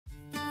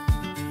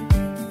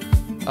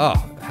Oh,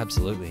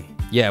 absolutely.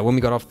 Yeah, when we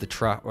got off the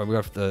truck, when we got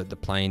off the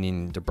plane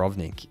in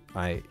Dubrovnik,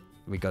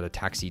 we got a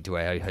taxi to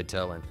a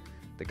hotel, and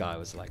the guy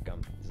was like,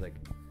 he's like,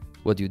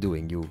 "What are you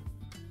doing? You're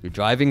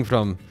driving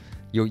from,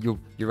 you're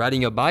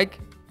riding your bike,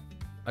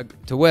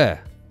 to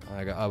where?"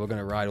 I go, "Oh, we're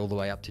gonna ride all the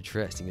way up to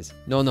Trieste." He goes,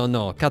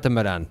 "No,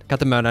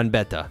 catamaran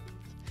better.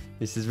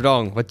 This is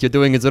wrong. What you're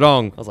doing is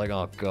wrong." I was like,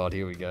 "Oh God,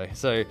 here we go."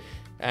 So,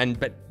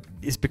 but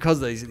it's because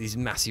these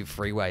massive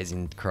freeways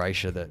in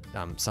Croatia that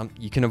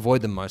you can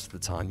avoid them most of the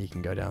time. You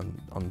can go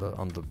down on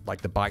the like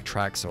the bike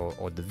tracks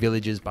or the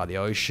villages by the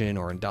ocean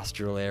or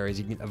industrial areas.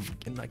 You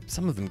can like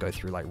some of them go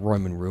through like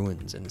Roman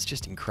ruins, and it's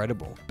just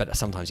incredible. But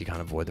sometimes you can't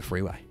avoid the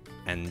freeway,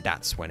 and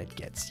that's when it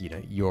gets,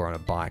 you're on a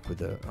bike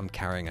with I'm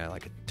carrying a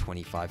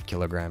 25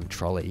 kilogram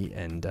trolley,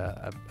 and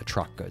a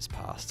truck goes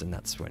past, and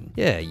that's when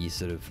you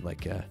sort of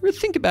like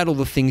think about all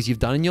the things you've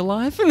done in your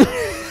life. And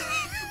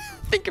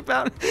Think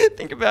about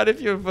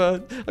if you've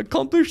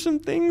accomplished some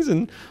things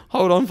and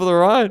hold on for the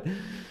ride.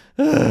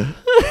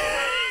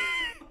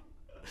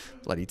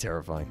 Bloody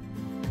terrifying.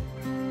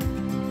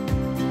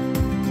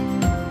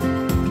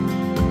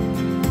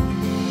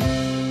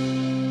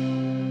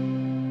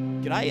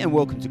 G'day and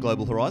welcome to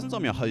Global Horizons.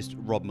 I'm your host,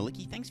 Rob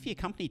Malicki. Thanks for your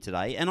company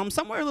today. And I'm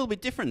somewhere a little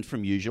bit different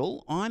from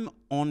usual. I'm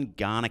on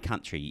Ghana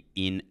country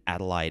in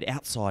Adelaide.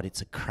 Outside,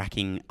 it's a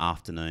cracking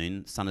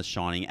afternoon. Sun is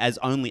shining, as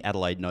only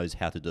Adelaide knows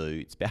how to do.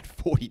 It's about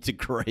 40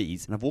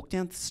 degrees. And I've walked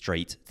down the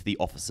street to the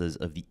offices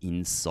of the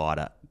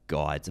Insider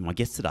Guides. And my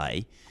guest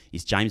today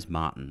is James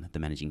Martin, the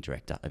Managing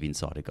Director of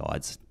Insider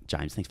Guides.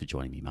 James, thanks for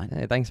joining me, mate.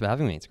 Hey, thanks for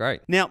having me. It's great.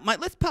 Now, mate,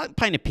 let's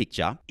paint a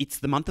picture. It's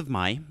the month of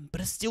May,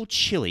 but it's still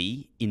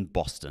chilly in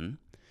Boston,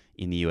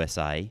 in the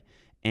USA,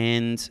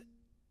 and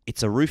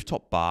it's a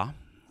rooftop bar,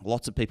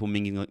 lots of people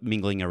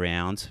mingling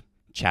around,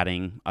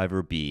 chatting over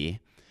a beer,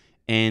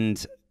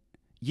 and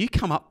you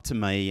come up to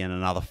me and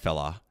another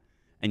fella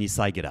and you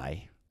say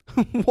g'day.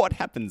 What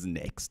happens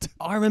next?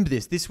 I remember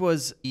this. This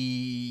was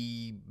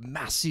a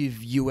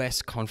massive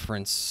US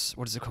conference.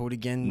 What is it called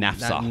again?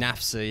 NAFSA.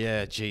 NAFSA,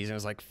 yeah. Geez, it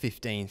was like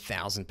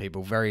 15,000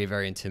 people. Very,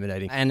 very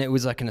intimidating. And it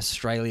was like an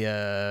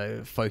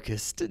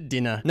Australia-focused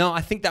dinner. No,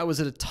 I think that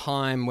was at a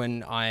time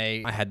when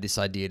I had this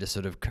idea to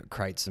sort of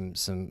create some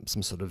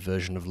sort of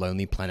version of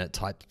Lonely Planet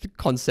type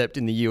concept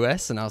in the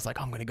US. And I was like,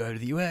 I'm going to go to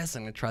the US.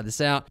 I'm going to try this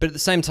out. But at the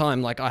same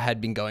time, like I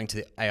had been going to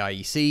the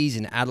AIECs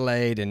in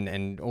Adelaide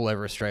and all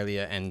over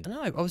Australia. And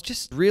I was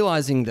just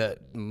realizing that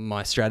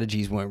my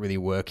strategies weren't really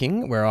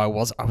working, where I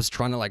was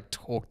trying to like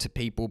talk to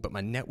people, but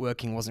my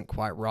networking wasn't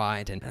quite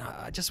right, and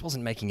I just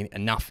wasn't making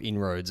enough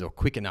inroads or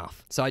quick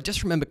enough. So I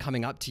just remember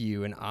coming up to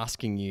you and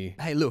asking you,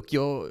 "Hey, look,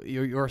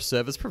 you're a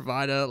service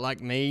provider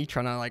like me,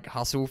 trying to like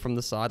hustle from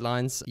the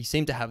sidelines. You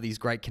seem to have these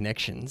great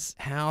connections.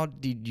 How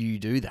did you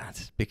do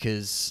that?"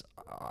 Because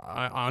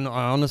I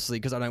honestly,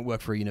 because I don't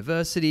work for a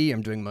university,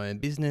 I'm doing my own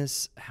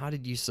business. How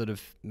did you sort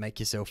of make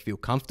yourself feel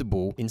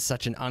comfortable in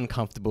such an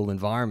uncomfortable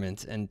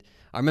environment? And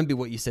I remember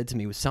what you said to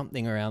me was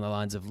something around the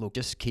lines of, "Look,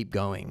 just keep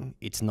going.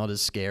 It's not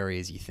as scary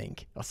as you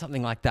think," or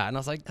something like that. And I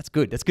was like, that's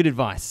good. That's good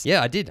advice.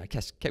 Yeah, I did. I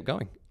just kept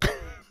going.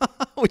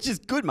 Which is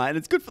good, mate. And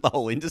it's good for the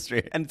whole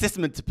industry and a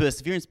testament to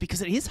perseverance,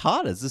 because it is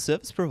hard as a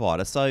service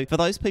provider. So for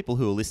those people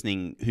who are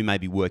listening who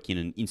maybe work in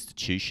an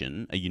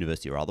institution, a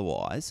university or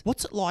otherwise,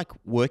 what's it like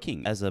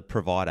working as a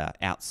provider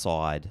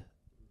outside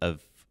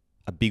of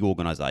a big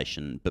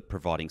organisation but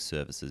providing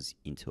services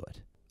into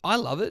it? I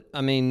love it.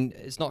 I mean,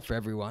 it's not for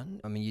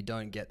everyone. I mean, you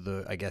don't get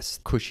the,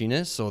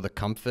 cushiness or the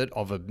comfort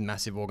of a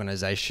massive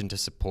organization to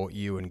support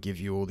you and give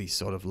you all these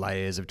sort of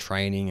layers of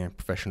training and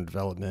professional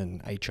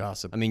development and HR.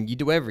 So, I mean, you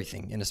do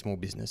everything in a small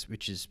business,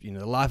 which is,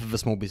 the life of a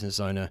small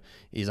business owner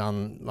is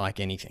unlike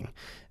anything,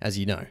 as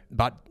you know.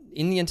 But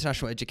in the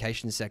international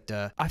education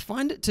sector, I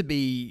find it to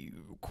be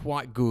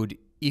quite good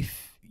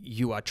if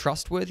you are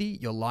trustworthy,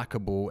 you're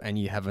likable, and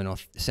you have a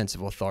sense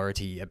of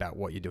authority about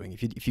what you're doing.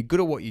 If you're good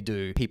at what you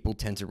do, people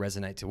tend to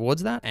resonate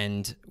towards that.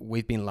 And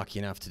we've been lucky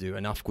enough to do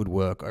enough good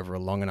work over a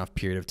long enough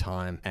period of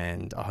time.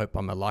 And I hope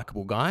I'm a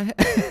likable guy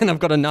and I've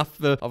got enough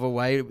of a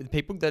way with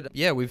people that,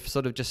 we've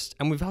sort of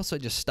we've also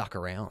just stuck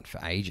around for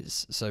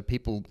ages. So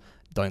people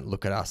don't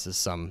look at us as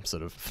some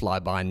sort of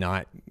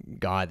fly-by-night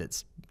guy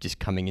that's just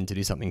coming in to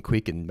do something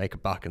quick and make a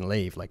buck and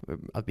leave. Like,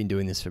 I've been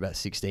doing this for about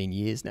 16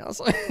 years now.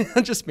 So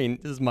this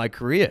is my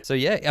career. So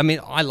I mean,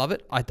 I love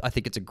it. I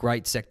think it's a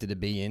great sector to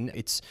be in.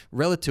 It's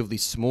relatively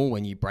small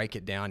when you break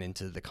it down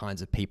into the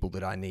kinds of people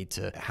that I need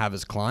to have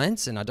as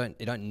clients. And I don't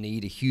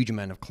need a huge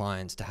amount of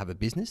clients to have a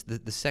business. The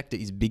sector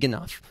is big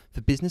enough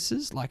for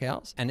businesses like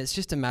ours. And it's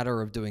just a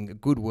matter of doing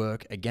good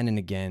work again and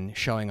again,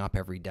 showing up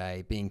every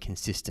day, being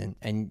consistent.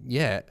 And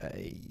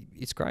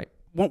it's great.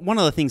 One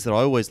of the things that I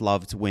always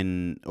loved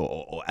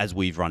or as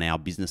we've run our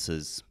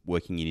businesses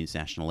working in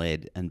international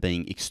ed and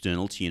being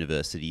external to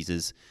universities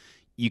is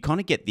you kind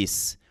of get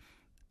this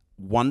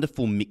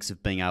wonderful mix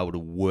of being able to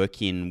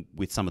work in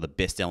with some of the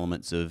best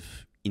elements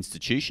of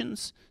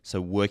institutions. So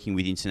working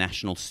with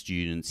international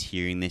students,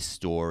 hearing their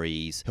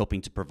stories, helping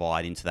to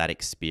provide into that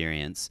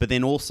experience, but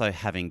then also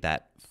having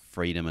that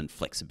freedom and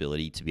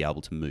flexibility to be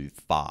able to move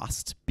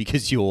fast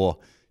because you're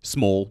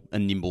small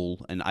and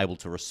nimble and able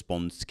to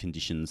respond to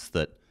conditions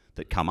that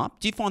come up.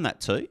 Do you find that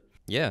too?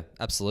 Yeah,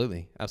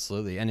 absolutely.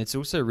 Absolutely. And it's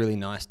also really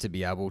nice to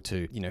be able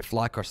to,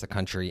 fly across the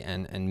country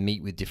and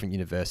meet with different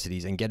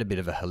universities and get a bit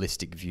of a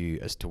holistic view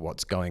as to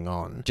what's going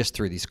on just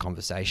through these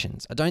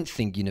conversations. I don't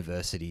think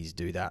universities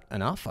do that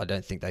enough. I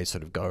don't think they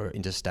sort of go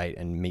interstate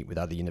and meet with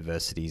other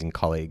universities and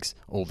colleagues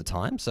all the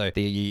time. So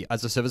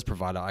as a service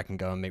provider, I can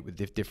go and meet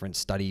with different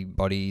study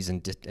bodies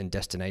and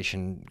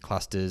destination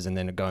clusters, and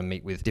then go and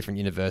meet with different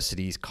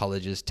universities,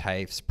 colleges,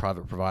 TAFEs,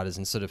 private providers,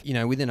 and sort of,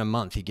 within a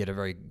month, you get a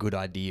very good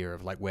idea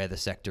of like where the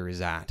sector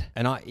is at.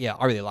 And I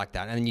really like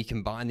that. And then you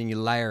combine, then you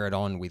layer it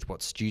on with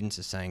what students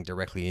are saying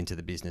directly into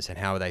the business and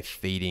how are they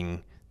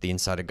feeding the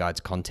Insider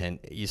Guides content.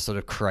 You sort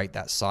of create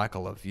that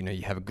cycle of,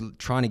 you have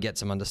trying to get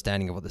some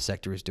understanding of what the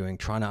sector is doing,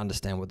 trying to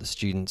understand what the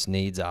students'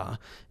 needs are,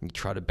 and you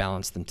try to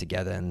balance them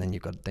together, and then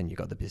you've got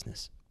the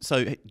business.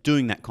 So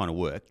doing that kind of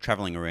work,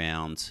 traveling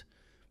around,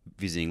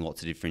 visiting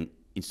lots of different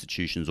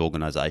institutions,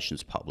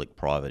 organisations, public,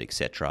 private,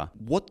 etc.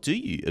 What do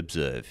you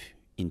observe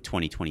in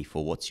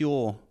 2024? What's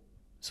your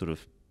sort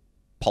of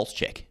pulse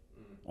check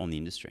on the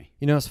industry?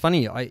 It's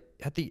funny. I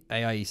at the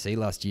AIEC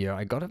last year,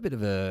 I got a bit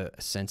of a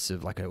sense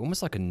of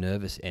almost like a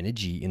nervous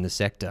energy in the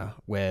sector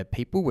where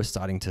people were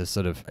starting to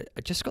sort of,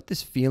 I just got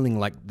this feeling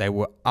like they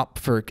were up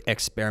for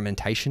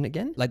experimentation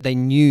again. Like they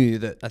knew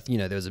that,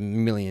 there was a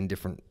million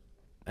different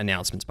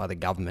announcements by the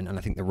government, and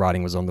I think the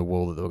writing was on the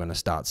wall that they were going to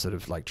start sort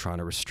of like trying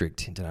to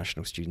restrict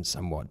international students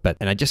somewhat.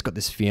 And I just got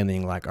this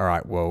feeling like, all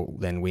right, well,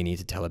 then we need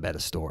to tell a better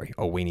story,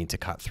 or we need to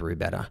cut through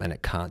better. And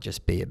it can't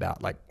just be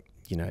about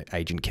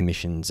agent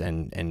commissions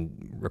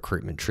and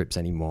recruitment trips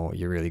anymore.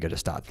 You really got to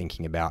start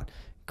thinking about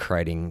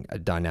creating a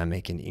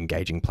dynamic and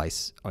engaging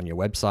place on your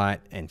website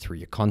and through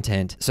your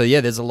content. So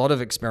yeah, there's a lot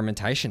of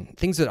experimentation.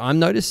 Things that I'm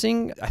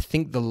noticing, I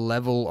think the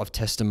level of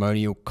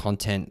testimonial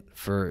content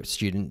for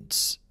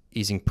students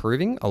is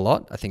improving a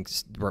lot. I think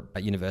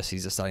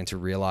universities are starting to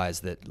realize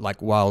that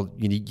while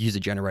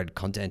user-generated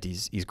content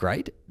is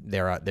great,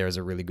 there is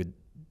a really good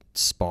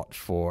spot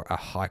for a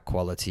high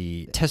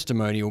quality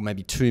testimonial,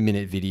 maybe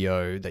 2-minute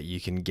video that you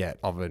can get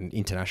of an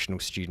international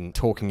student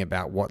talking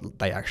about what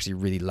they actually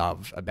really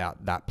love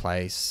about that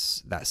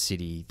place, that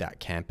city,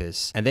 that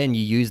campus. And then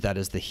you use that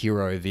as the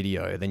hero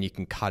video. Then you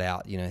can cut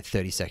out,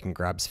 30-second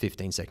grabs,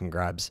 15-second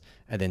grabs,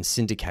 and then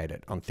syndicate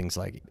it on things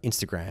like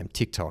Instagram,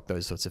 TikTok,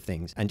 those sorts of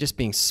things. And just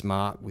being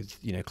smart with,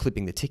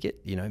 clipping the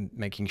ticket,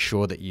 making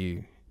sure that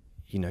you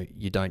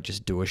don't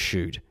just do a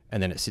shoot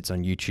and then it sits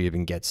on YouTube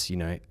and gets,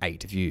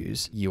 8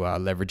 views. You are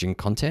leveraging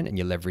content and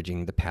you're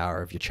leveraging the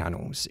power of your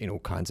channels in all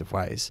kinds of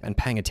ways and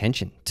paying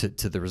attention to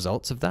the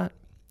results of that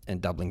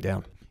and doubling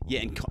down.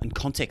 Yeah, and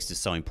context is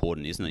so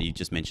important, isn't it? You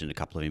just mentioned a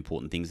couple of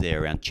important things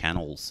there around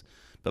channels,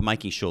 but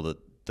making sure that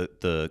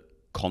the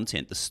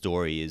content, the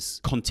story is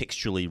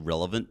contextually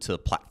relevant to the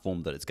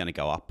platform that it's going to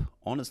go up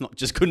on. It's not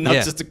just good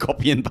enough just to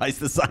copy and paste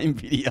the same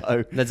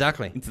video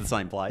exactly into the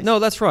same place. No,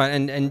 that's right.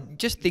 And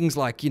just things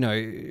like,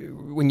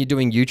 when you're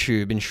doing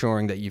YouTube,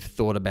 ensuring that you've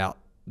thought about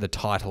the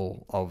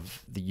title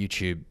of the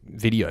YouTube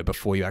video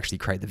before you actually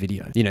create the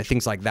video.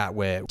 Things like that,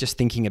 where just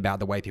thinking about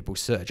the way people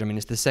search. I mean,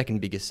 it's the second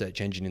biggest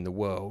search engine in the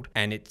world,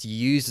 and it's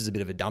used as a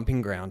bit of a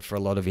dumping ground for a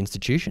lot of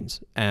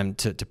institutions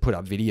to put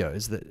up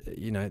videos that,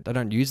 they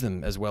don't use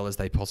them as well as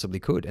they possibly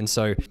could. And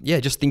so, yeah,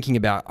 just thinking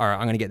about, all right,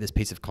 I'm going to get this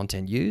piece of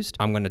content used.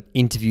 I'm going to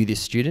interview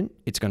this student.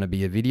 It's going to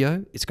be a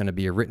video. It's going to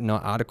be a written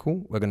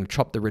article. We're going to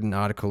chop the written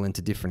article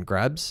into different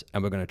grabs,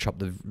 and we're going to chop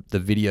the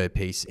video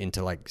piece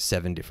into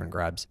 7 different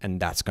grabs, and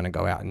that's going to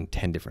go out in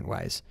 10 different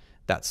ways.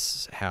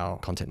 That's how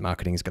content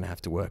marketing is going to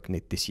have to work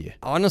this year.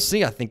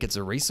 Honestly, I think it's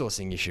a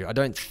resourcing issue. I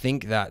don't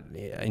think that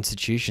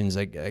institutions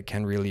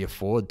can really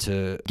afford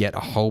to get a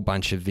whole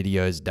bunch of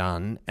videos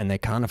done, and they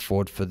can't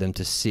afford for them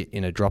to sit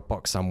in a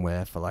Dropbox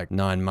somewhere for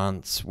 9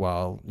 months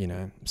while,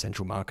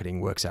 central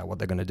marketing works out what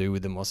they're going to do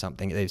with them or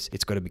something.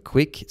 It's got to be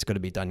quick. It's got to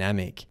be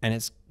dynamic,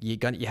 and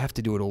you have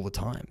to do it all the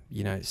time.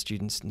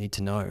 Students need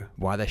to know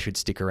why they should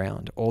stick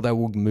around, or they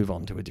will move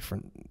on to a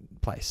different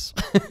place.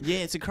 Yeah,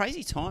 it's a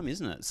crazy time,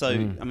 isn't it? So,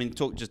 I mean,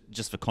 talk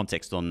just for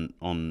context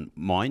on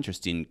my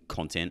interest in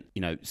content.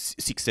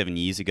 6-7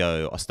 years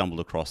ago, I stumbled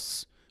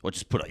across, or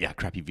just put a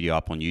crappy video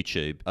up on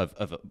YouTube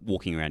of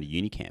walking around a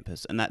uni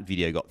campus, and that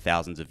video got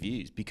thousands of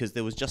views because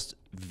there was just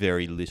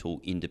very little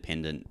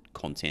independent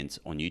content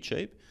on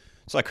YouTube.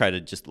 So I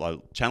created just a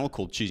channel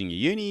called Choosing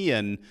Your Uni,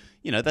 and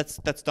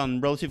that's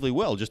done relatively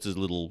well, just as a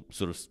little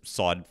sort of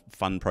side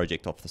fun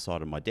project off the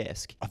side of my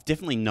desk. I've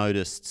definitely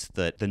noticed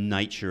that the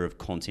nature of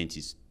content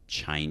is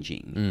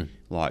changing.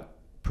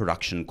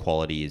 Production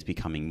quality is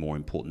becoming more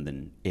important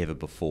than ever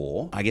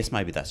before. I guess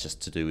maybe that's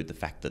just to do with the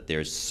fact that there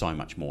is so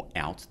much more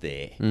out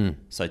there.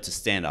 So to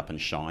stand up and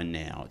shine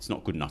now, it's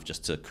not good enough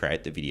just to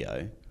create the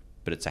video,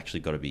 but it's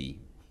actually got to be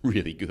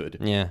really good.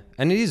 Yeah,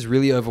 and it is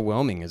really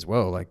overwhelming as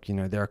well. Like, you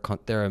know, there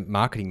are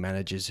marketing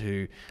managers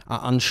who are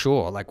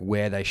unsure like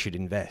where they should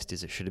invest.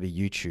 Should it be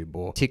YouTube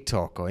or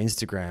TikTok or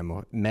Instagram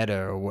or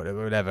Meta or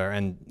whatever, or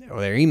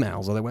their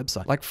emails or their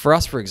website. Like for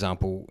us, for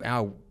example,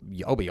 I'll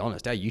be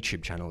honest, our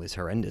YouTube channel is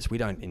horrendous. We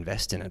don't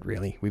invest in it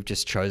really. We've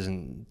just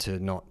chosen to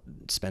not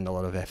spend a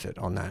lot of effort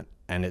on that.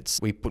 And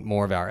we put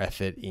more of our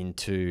effort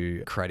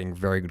into creating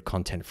very good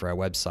content for our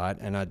website.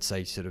 And I'd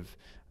say sort of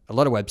a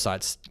lot of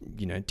websites,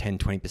 you know, 10,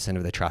 20%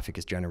 of their traffic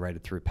is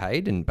generated through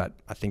paid. But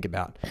I think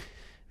about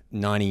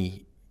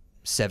 97%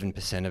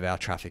 of our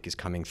traffic is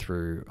coming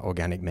through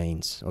organic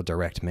means or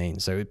direct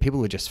means. So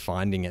people are just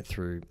finding it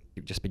through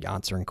just be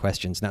answering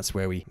questions. And that's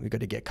where we've got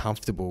to get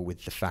comfortable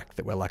with the fact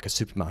that we're like a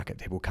supermarket.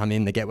 People come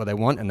in, they get what they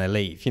want and they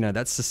leave. You know,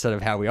 that's just sort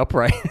of how we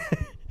operate.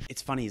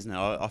 It's funny, isn't it?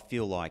 I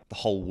feel like the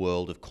whole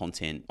world of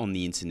content on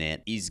the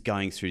internet is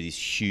going through this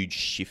huge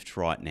shift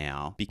right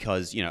now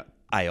because, you know,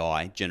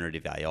 AI,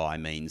 generative AI,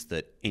 means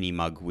that any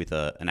mug with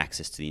an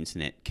access to the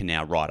internet can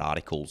now write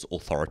articles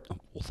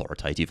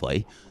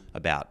authoritatively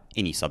about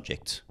any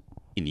subject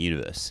in the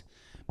universe.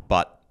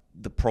 But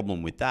the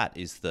problem with that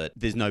is that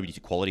there's nobody to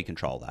quality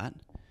control that.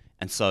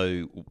 And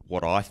so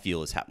what I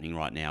feel is happening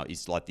right now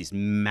is like this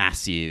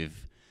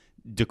massive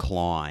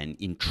decline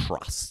in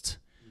trust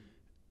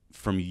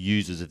from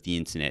users of the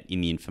internet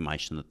in the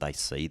information that they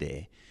see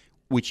there,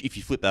 which if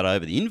you flip that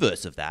over, the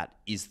inverse of that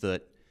is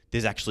that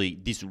there's actually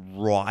this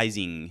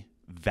rising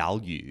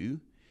value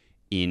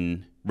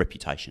in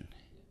reputation.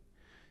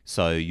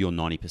 So your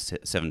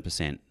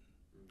 97%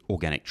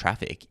 organic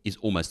traffic is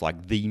almost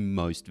like the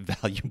most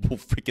valuable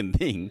freaking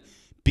thing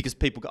because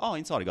people go, oh,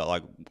 inside I go,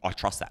 like, I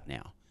trust that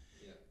now.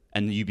 Yeah.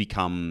 And you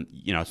become,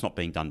 you know, it's not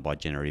being done by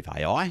generative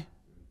AI,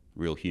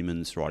 real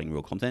humans writing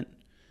real content.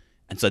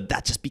 And so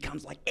that just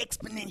becomes like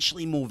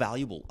exponentially more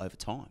valuable over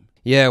time.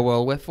 Yeah,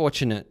 well, we're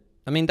fortunate.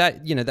 I mean,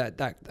 that, you know,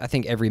 that I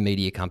think every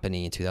media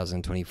company in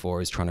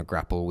 2024 is trying to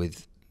grapple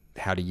with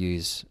how to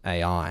use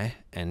AI.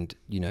 And,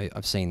 you know,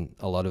 I've seen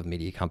a lot of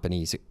media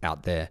companies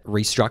out there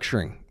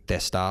restructuring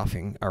their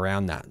staffing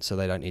around that. So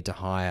they don't need to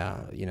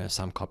hire, you know,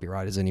 some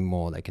copywriters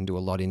anymore. They can do a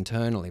lot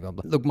internally. Blah,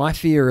 blah. Look, my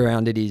fear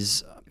around it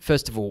is,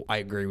 first of all, I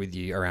agree with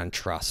you around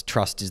trust.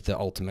 Trust is the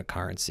ultimate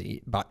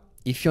currency. But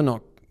if you're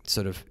not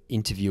sort of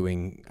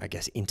interviewing, I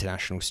guess,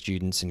 international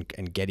students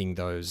and getting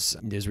those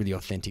really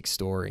authentic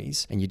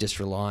stories, and you're just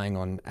relying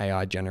on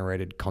AI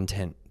generated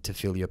content to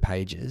fill your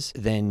pages,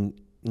 then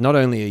not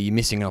only are you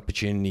missing an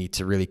opportunity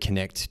to really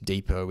connect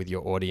deeper with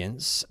your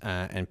audience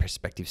and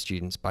prospective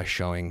students by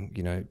showing,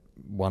 you know,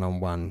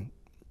 one-on-one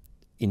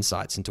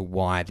insights into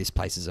why this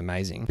place is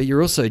amazing, but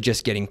you're also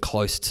just getting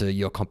close to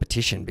your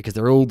competition because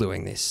they're all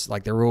doing this.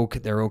 Like they're all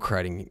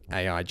creating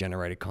AI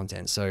generated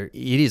content. So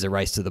it is a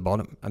race to the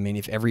bottom. I mean,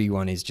 if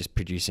everyone is just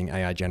producing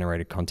AI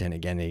generated content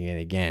again and again and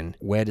again,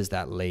 where does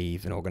that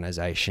leave an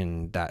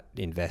organization that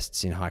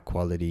invests in high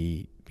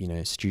quality, you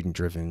know, student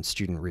driven,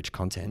 student rich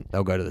content?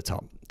 They'll go to the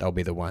top. They'll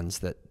be the ones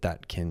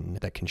that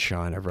can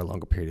shine over a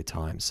longer period of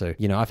time. So,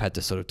 you know, I've had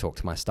to sort of talk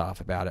to my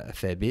staff about it a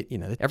fair bit. You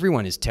know,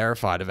 everyone is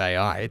terrified of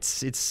AI.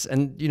 It's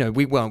and, you know,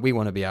 we want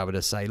to be able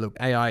to say, look,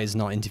 AI is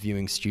not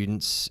interviewing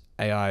students.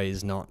 AI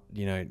is not,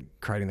 you know,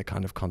 creating the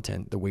kind of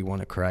content that we want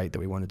to create, that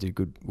we want to do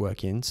good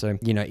work in. So,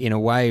 you know, in a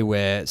way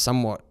we're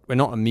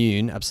not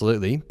immune,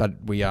 absolutely, but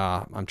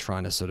I'm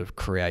trying to sort of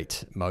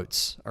create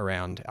moats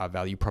around our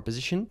value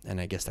proposition. And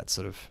I guess that's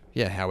sort of,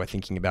 how we're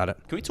thinking about it.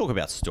 Can we talk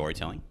about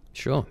storytelling?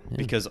 Sure. Yeah.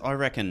 Because I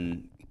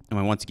reckon, I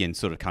mean, once again,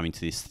 sort of coming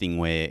to this thing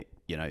where,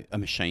 you know, a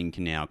machine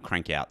can now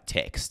crank out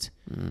text,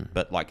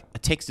 but like a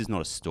text is not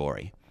a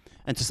story.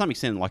 And to some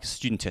extent, like a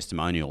student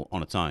testimonial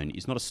on its own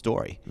is not a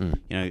story. You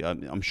know,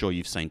 I'm sure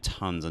you've seen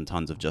tons and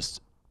tons of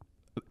just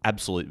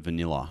absolute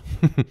vanilla.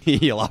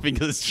 You're laughing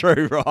because it's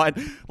true, right?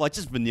 Like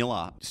just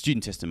vanilla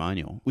student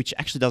testimonial, which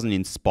actually doesn't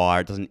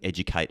inspire, it doesn't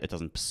educate, it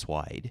doesn't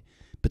persuade.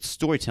 But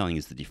storytelling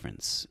is the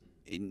difference.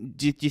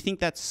 Do you think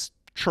that's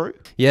true?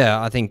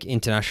 Yeah, I think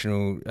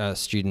international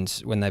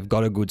students, when they've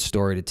got a good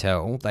story to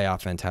tell, they are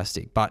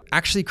fantastic. But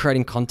actually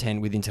creating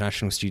content with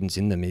international students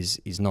in them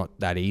is not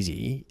that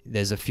easy.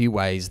 There's a few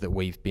ways that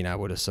we've been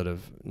able to sort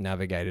of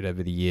navigate it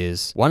over the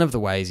years. One of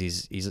the ways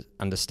is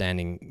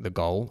understanding the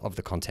goal of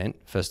the content.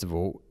 First of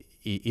all,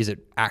 is it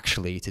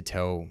actually to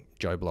tell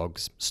Joe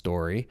Blogg's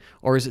story,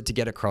 or is it to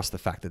get across the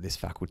fact that this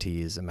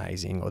faculty is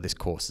amazing or this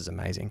course is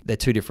amazing? They're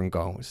two different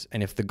goals.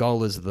 And if the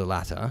goal is the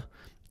latter,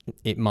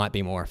 it might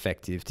be more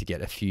effective to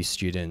get a few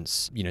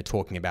students, you know,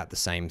 talking about the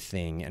same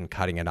thing and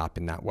cutting it up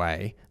in that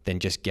way than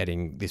just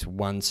getting this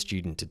one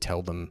student to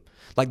tell them.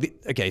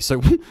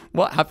 So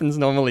what happens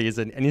normally is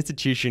an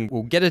institution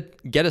will get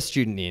a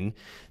student in,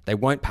 they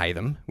won't pay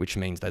them, which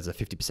means there's a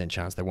 50%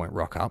 chance they won't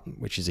rock up,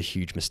 which is a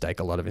huge mistake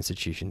a lot of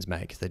institutions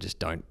make. They just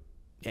don't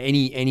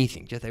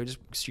anything.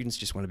 Students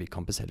just want to be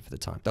compensated for the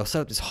time. They'll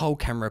set up this whole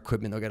camera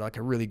equipment. They'll get like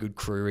a really good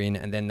crew in,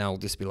 and then they'll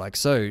just be like,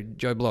 "So,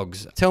 Joe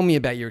Blogs, tell me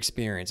about your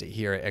experience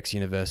here at X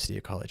university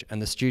or college."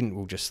 And the student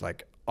will just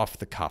like off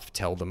the cuff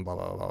tell them blah,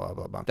 blah, blah, blah,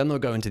 blah, blah. Then they'll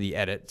go into the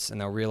edits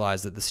and they'll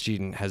realize that the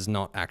student has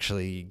not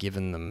actually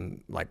given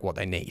them like what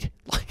they need.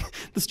 Like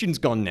the student's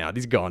gone now,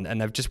 he's gone,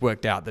 and they've just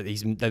worked out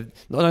that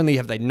not only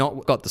have they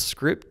not got the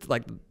script,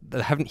 like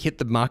they haven't hit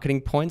the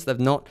marketing points, they've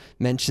not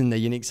mentioned their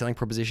unique selling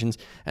propositions,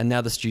 and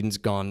now the student's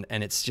gone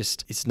and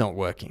it's not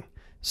working.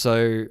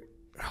 So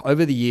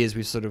over the years,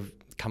 we've sort of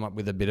come up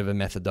with a bit of a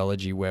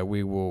methodology where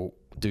we will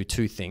do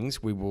two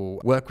things. We will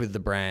work with the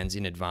brands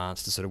in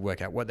advance to sort of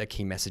work out what their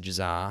key messages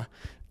are.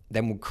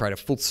 Then we'll create a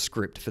full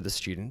script for the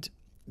student.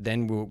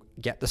 Then we'll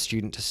get the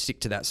student to stick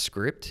to that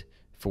script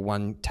for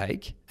one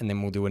take, and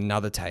then we'll do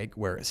another take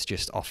where it's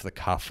just off the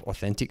cuff,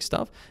 authentic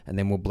stuff, and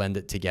then we'll blend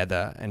it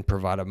together and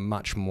provide a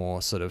much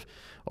more sort of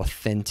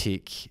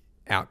authentic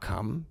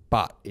outcome,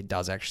 but it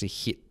does actually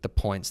hit the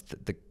points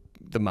that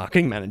the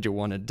marketing manager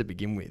wanted to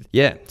begin with.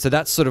 Yeah, so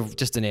that's sort of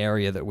just an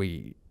area that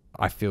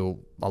I feel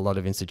a lot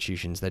of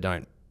institutions, they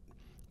don't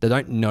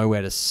know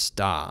where to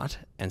start,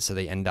 and so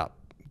they end up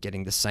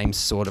getting the same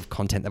sort of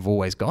content they've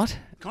always got.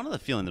 Kind of the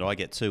feeling that I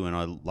get too when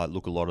I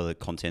look a lot of the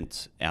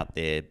content out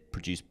there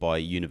produced by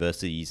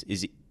universities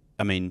is,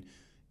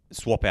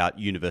 swap out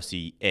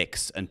University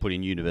X and put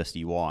in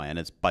University Y, and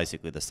it's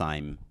basically the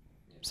same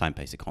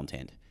piece of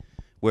content.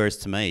 Whereas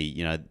to me,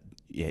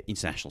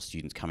 international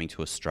students coming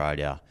to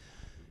Australia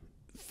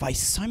face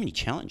so many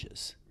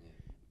challenges.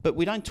 But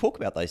we don't talk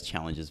about those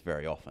challenges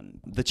very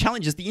often. The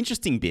challenge is the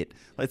interesting bit.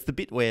 It's the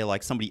bit where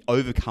somebody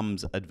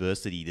overcomes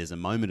adversity, there's a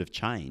moment of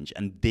change,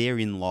 and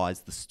therein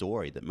lies the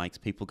story that makes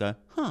people go,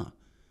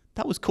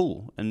 that was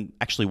cool, and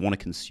actually want to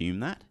consume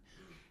that.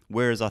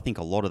 Whereas I think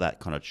a lot of that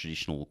kind of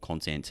traditional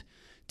content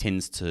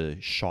tends to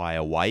shy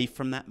away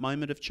from that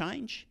moment of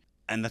change,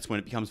 and that's when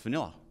it becomes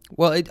vanilla.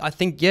 Well, I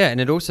think,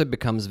 and it also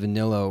becomes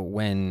vanilla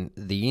when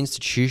the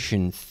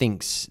institution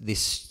thinks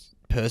this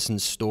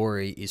person's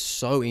story is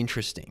so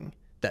interesting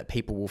that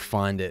people will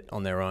find it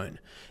on their own.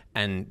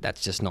 And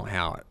that's just not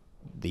how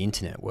the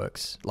internet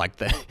works.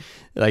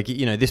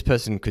 This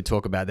person could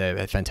talk about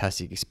their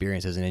fantastic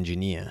experience as an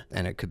engineer,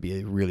 and it could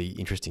be a really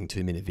interesting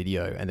 2-minute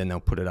video, and then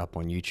they'll put it up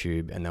on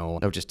YouTube, and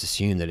they'll just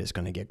assume that it's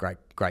going to get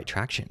great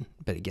traction,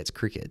 but it gets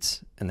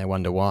crickets, and they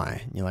wonder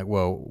why. And you're like,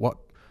 well, what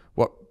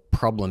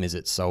problem is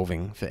it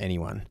solving for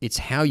anyone? It's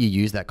how you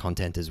use that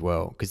content as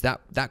well, because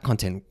that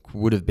content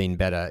would have been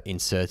better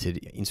inserted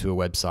into a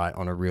website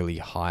on a really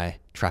high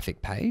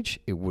traffic page.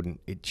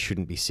 It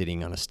shouldn't be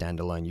sitting on a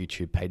standalone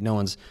YouTube page. No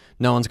one's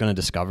going to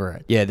discover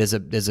it. Yeah, there's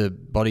a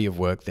body of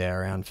work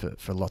there around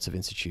for lots of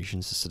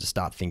institutions to sort of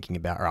start thinking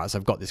about, all right, so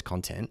I've got this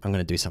content, I'm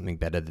going to do something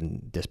better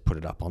than just put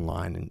it up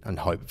online and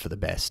hope for the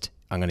best.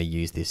 I'm going to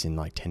use this in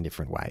 10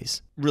 different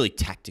ways. Really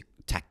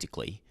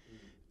tactically.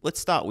 Let's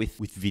start with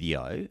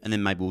video, and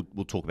then maybe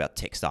we'll talk about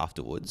text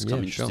afterwards, because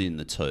I'm interested in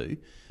the two.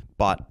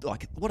 But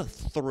what are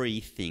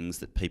 3 things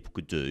that people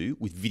could do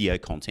with video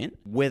content,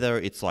 whether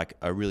it's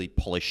a really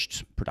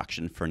polished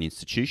production for an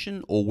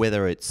institution, or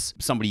whether it's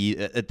somebody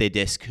at their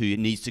desk who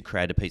needs to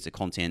create a piece of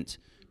content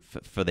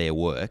for their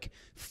work?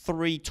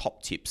 3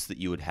 top tips that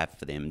you would have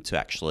for them to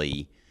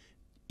actually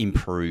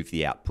improve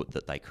the output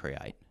that they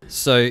create.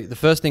 So the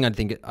first thing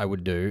I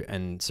would do,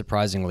 and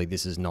surprisingly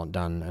this is not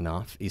done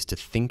enough, is to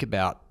think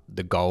about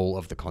the goal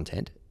of the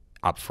content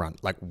up front.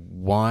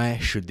 Why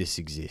should this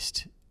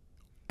exist?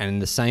 And in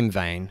the same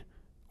vein,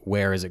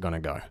 where is it going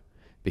to go?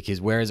 Because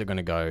where is it going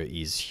to go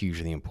is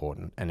hugely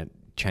important, and it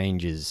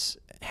changes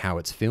how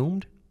it's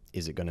filmed.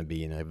 Is it going to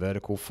be in a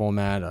vertical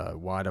format, a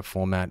wider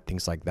format,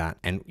 things like that?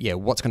 And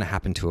what's going to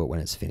happen to it when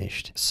it's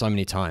finished? So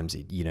many times,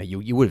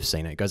 you would have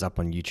seen it. It goes up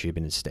on YouTube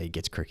and it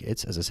gets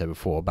crickets, as I said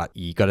before, but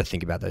you got to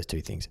think about those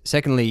 2 things.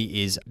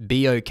 Secondly is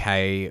be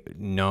okay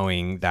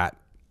knowing that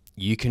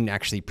you can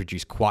actually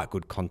produce quite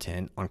good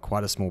content on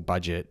quite a small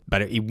budget,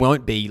 but it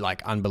won't be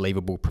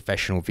unbelievable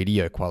professional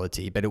video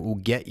quality, but it will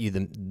get you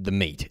the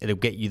meat. It'll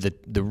get you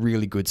the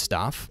really good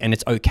stuff. And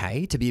it's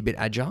okay to be a bit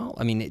agile.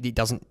 It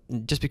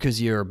doesn't, just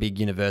because you're a big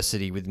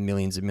university with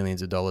millions and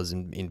millions of dollars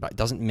it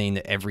doesn't mean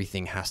that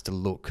everything has to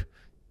look,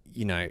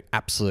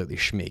 absolutely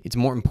schmick. It's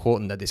more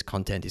important that this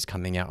content is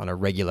coming out on a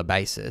regular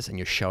basis and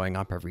you're showing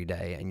up every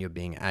day and you're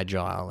being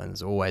agile and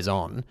it's always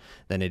on,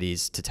 than it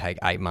is to take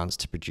 8 months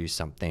to produce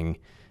something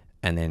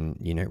and then,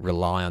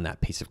 rely on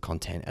that piece of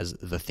content as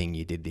the thing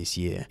you did this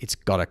year. It's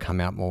got to come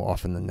out more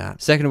often than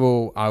that. Second of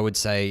all, I would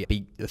say,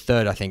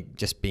 third, I think,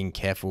 just being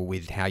careful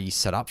with how you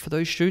set up for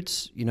those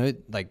shoots.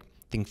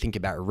 Think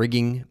about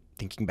rigging,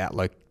 thinking about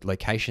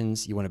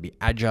locations. You want to be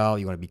agile,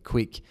 you want to be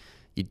quick.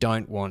 You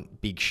don't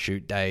want big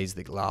shoot days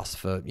that last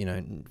for,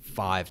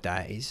 5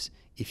 days.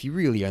 If you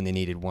really only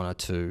needed 1 or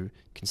 2, you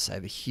can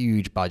save a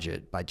huge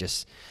budget by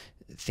just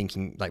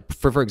thinking,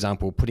 for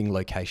example, putting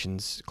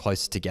locations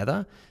close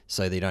together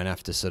so they don't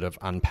have to sort of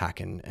unpack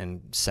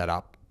and set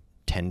up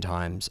 10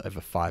 times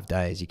over 5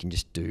 days. You can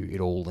just do it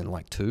all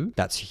in 2.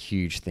 That's a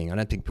huge thing. I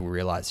don't think people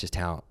realize just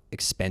how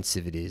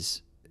expensive it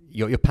is.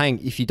 You're paying,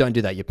 if you don't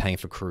do that, you're paying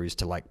for crews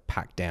to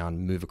pack down,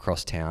 move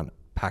across town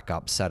pack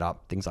up, set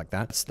up, things like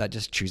that. That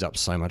just chews up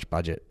so much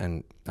budget,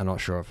 and I'm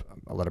not sure if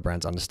a lot of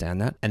brands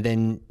understand that. And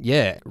then,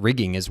 yeah,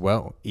 rigging as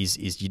well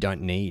is you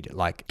don't need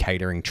like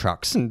catering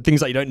trucks and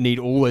things like, you don't need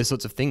all those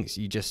sorts of things.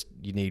 You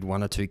need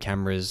 1 or 2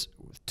 cameras,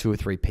 2 or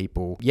 3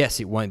 people. Yes,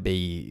 it won't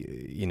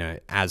be, you know,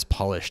 as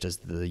polished as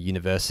the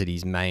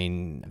university's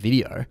main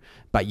video,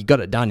 but you got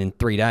it done in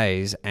 3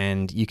 days,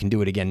 and you can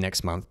do it again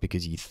next month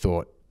because you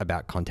thought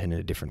about content in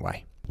a different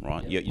way.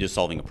 Right, you're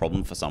solving a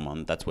problem for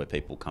someone. That's where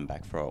people come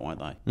back for it, won't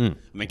they? I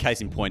mean, case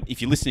in point,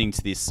 if you're listening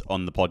to this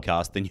on the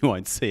podcast, then you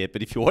won't see it.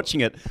 But if you're watching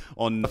it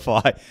on the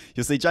fly,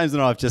 you'll see James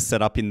and I have just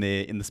set up in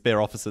the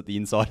spare office at the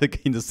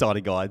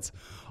Insider Guides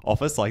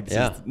office. Like, this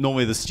is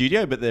normally the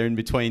studio, but they're in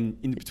between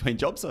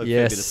jobs, so a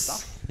fair bit of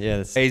stuff.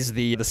 Yes, is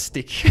the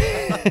stick.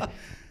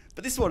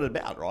 But this is what it's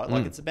about, right?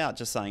 Like, it's about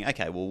just saying,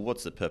 okay, well,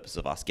 what's the purpose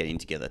of us getting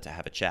together to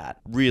have a chat?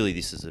 Really,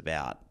 this is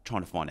about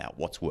trying to find out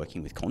what's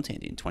working with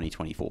content in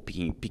 2024,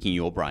 picking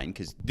your brain,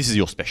 because this is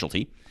your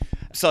specialty.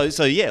 So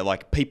yeah,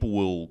 like, people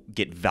will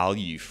get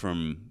value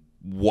from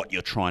what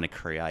you're trying to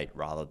create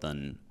rather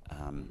than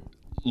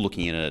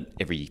looking at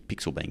every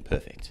pixel being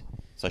perfect.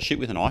 So shoot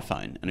with an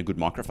iPhone and a good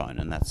microphone,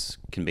 and that's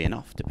can be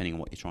enough depending on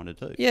what you're trying to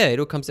do. Yeah, it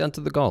all comes down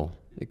to the goal.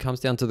 It comes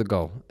down to the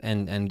goal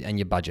and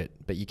your budget,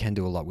 but you can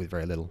do a lot with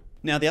very little.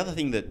 Now, the other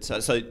thing that,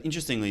 so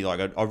interestingly, like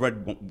I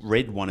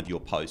read one of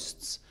your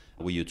posts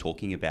where you're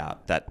talking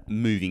about that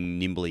moving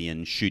nimbly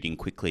and shooting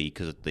quickly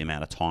because of the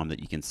amount of time that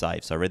you can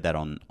save. So I read that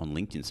on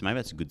LinkedIn. So maybe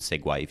that's a good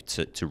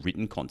segue to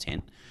written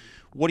content.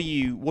 What are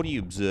you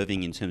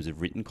observing in terms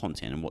of written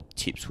content, and what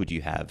tips would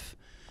you have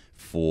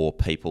for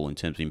people in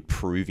terms of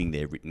improving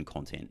their written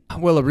content?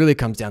 Well, it really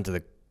comes down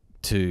to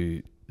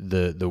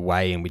the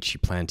way in which you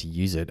plan to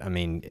use it. I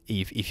mean,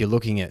 if you're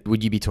looking at,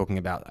 would you be talking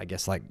about, I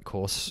guess, like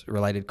course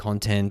related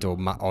content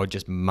or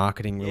just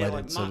marketing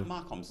related? Yeah, like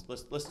Marcoms.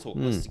 Let's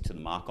stick to the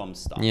Marcoms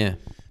stuff. Yeah.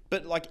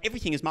 But like,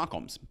 everything is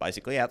Marcoms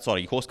basically outside of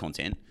your course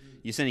content.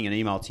 You're sending an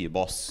email to your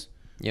boss.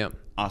 Yep.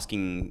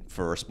 Asking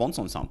for a response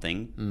on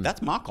something, that's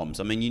Marcoms.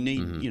 I mean, you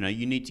need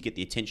you need to get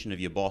the attention of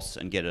your boss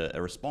and get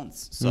a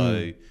response.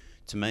 So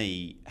to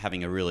me,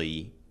 having a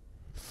really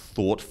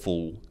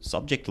thoughtful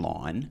subject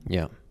line,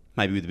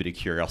 maybe with a bit of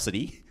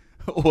curiosity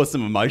or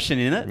some emotion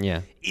in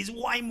it, is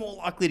way more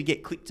likely to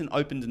get clicked and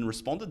opened and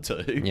responded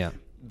to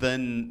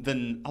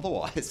than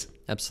otherwise.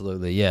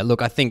 Absolutely. Yeah.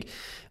 Look, I think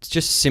it's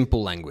just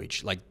simple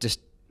language, like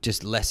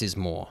just less is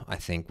more, I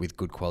think, with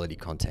good quality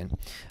content.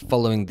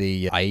 Following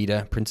the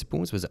AIDA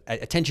principles was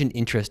attention,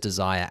 interest,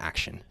 desire,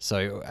 action.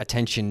 So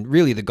attention,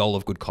 really the goal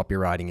of good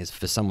copywriting is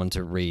for someone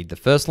to read the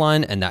first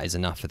line, and that is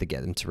enough to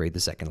get them to read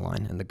the second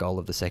line. And the goal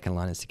of the second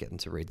line is to get them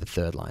to read the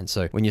third line.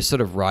 So when you're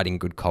sort of writing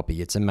good copy,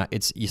 you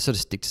sort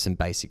of stick to some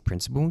basic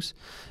principles.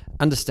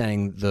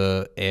 Understanding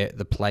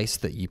the place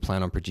that you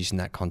plan on producing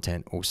that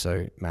content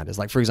also matters.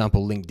 Like, for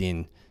example,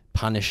 LinkedIn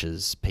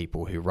punishes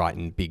people who write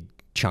in big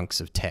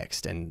chunks of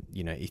text, and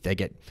if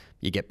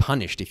you get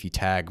punished if you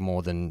tag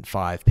more than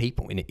 5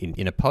 people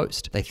in a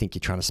post. They think you're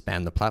trying to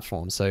spam the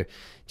platform. So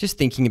just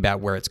thinking about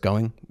where it's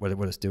going, what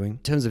it's doing. In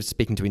terms of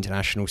speaking to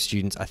international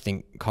students, I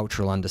think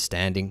cultural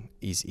understanding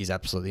is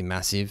absolutely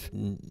massive.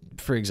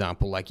 For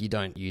example, like, you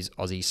don't use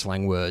Aussie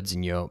slang words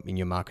in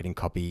your marketing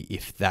copy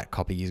if that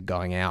copy is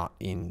going out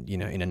in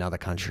another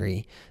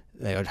country.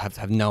 They would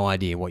have no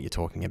idea what you're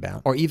talking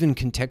about. Or even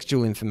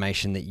contextual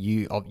information that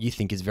you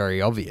think is very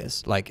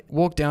obvious. Like,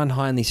 walk down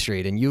Hindley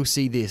Street and you'll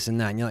see this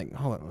and that. And you're like,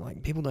 hold on,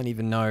 like, people don't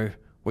even know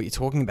what you're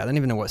talking about. They don't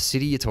even know what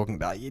city you're talking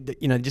about. You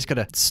just got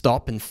to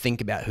stop and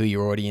think about who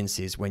your audience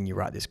is when you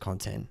write this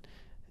content.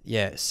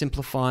 Yeah,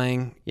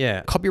 simplifying.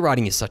 Yeah,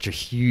 copywriting is such a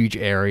huge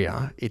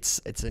area. It's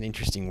an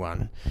interesting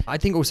one. I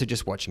think also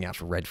just watching out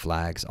for red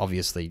flags.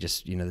 Obviously,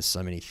 just, there's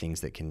so many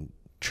things that can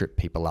trip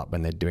people up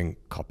when they're doing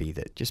copy,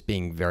 that just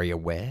being very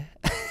aware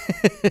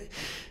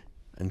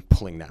and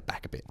pulling that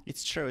back a bit.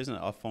 It's true, isn't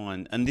it? I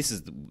find, and this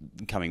is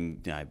coming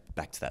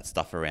back to that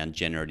stuff around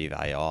generative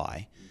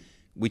AI,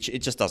 which it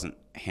just doesn't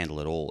handle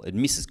at all. It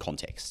misses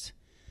context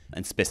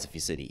and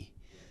specificity.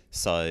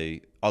 So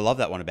I love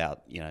that one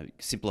about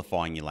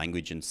simplifying your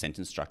language and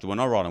sentence structure. When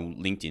I write on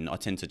LinkedIn, I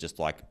tend to just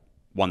like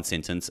one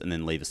sentence and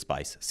then leave a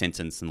space,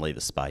 sentence and leave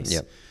a space.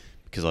 Yep.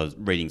 Because I was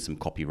reading some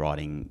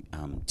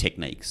copywriting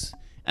techniques.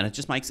 And it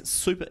just makes it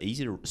super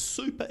easy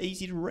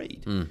to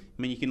read. I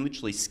mean, you can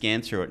literally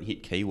scan through it and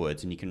hit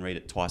keywords, and you can read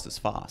it twice as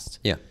fast.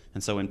 Yeah.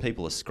 And so when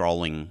people are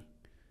scrolling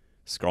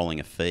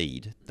a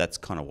feed, that's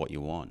kind of what you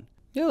want.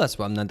 Yeah, that's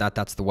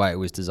the way it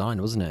was designed,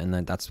 wasn't it?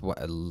 And that's what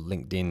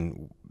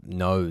LinkedIn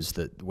knows,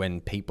 that when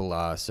people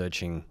are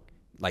searching,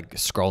 like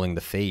scrolling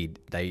the feed,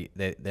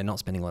 they're not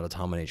spending a lot of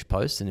time on each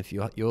post, and if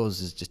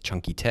yours is just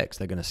chunky text,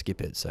 they're going to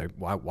skip it. So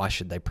why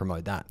should they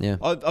promote that? Yeah,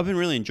 I've been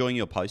really enjoying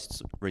your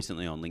posts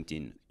recently on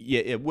LinkedIn.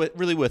 Yeah,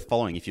 really worth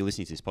following if you're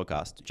listening to this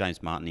podcast.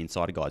 James Martin,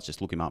 Insider Guides,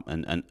 just look him up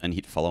and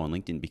hit follow on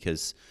LinkedIn,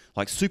 because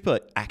like, super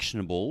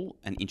actionable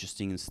and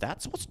interesting in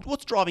stats.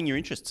 What's driving your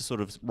interest to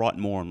sort of write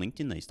more on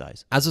LinkedIn these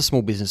days? As a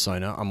small business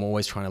owner, I'm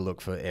always trying to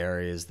look for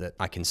areas that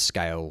I can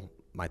scale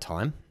my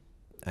time.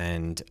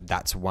 and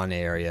that's one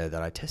area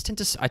that I tend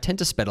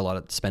to spend a lot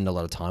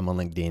of time on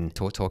LinkedIn,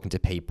 talking to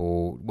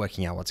people,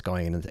 working out what's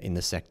going on in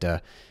the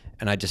sector.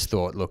 And I just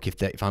thought, look,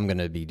 if I'm going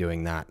to be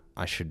doing that,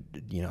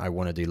 I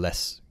want to do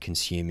less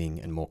consuming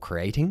and more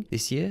creating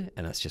this year.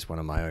 And that's just one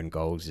of my own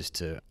goals, is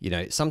to,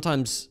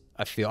 sometimes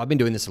I feel I've been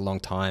doing this a long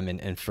time,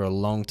 and for a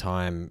long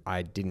time,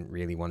 I didn't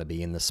really want to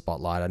be in the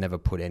spotlight. I never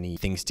put any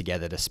things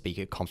together to speak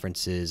at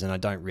conferences, and I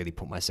don't really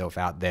put myself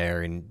out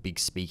there in big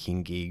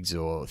speaking gigs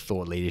or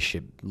thought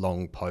leadership,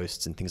 long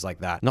posts and things like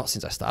that. Not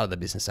since I started the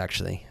business,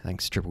 actually.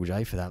 Thanks Triple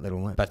J for that little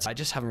one. But I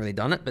just haven't really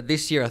done it. But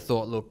this year I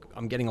thought, look,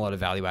 I'm getting a lot of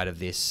value out of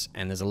this,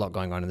 and there's a lot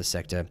going on in the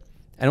sector.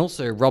 And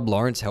also, Rob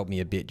Lawrence helped me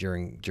a bit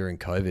during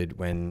COVID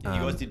when you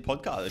guys did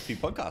a few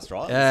podcasts,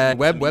 right?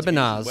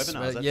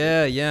 Webinars.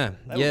 Yeah.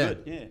 They were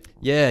good,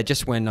 Yeah.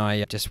 Just when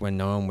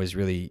no one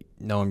really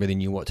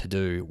knew what to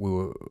do,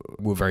 we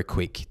were very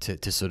quick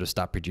to sort of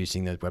start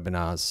producing those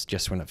webinars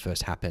just when it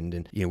first happened,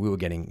 and we were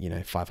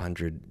getting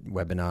 500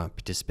 webinar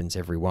participants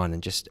every one,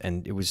 and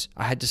it was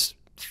I had to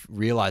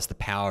realize the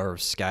power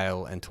of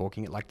scale and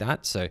talking it like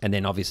that. So, and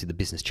then obviously the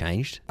business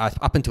changed.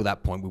 Up until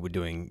that point, we were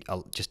doing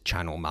just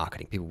channel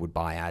marketing. People would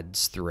buy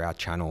ads through our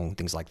channel and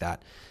things like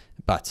that.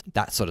 But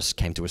that sort of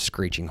came to a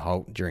screeching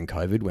halt during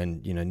COVID,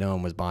 when no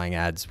one was buying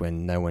ads,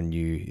 when no one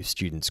knew if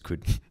students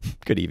could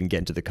even get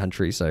into the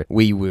country. So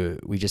we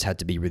just had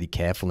to be really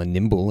careful and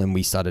nimble, and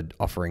we started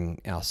offering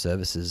our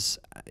services.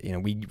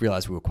 We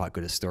realized we were quite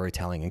good at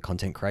storytelling and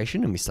content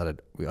creation, and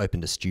we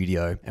opened a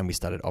studio and we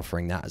started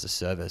offering that as a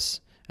service.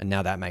 And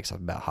now that makes up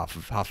about half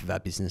of our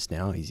business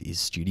now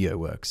is studio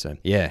work. So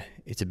yeah,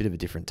 it's a bit of a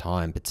different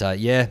time. But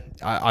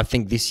I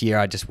think this year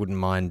I just wouldn't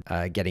mind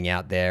getting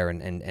out there,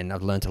 and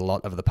I've learned a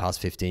lot over the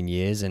past 15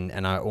 years,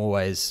 and I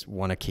always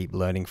want to keep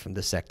learning from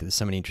the sector. There's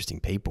so many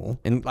interesting people,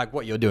 and like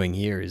what you're doing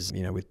here is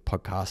with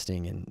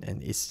podcasting,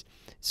 and it's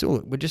all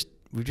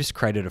we've just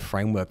created a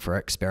framework for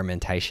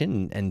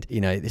experimentation, and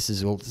this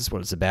is what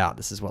it's about.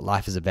 This is what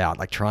life is about,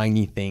 like trying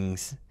new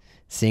things,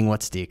 seeing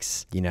what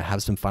sticks,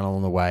 have some fun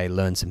along the way,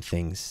 learn some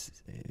things.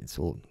 It's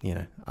all,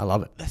 I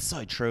love it. That's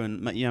so true.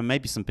 And,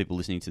 maybe some people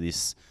listening to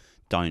this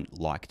don't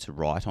like to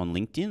write on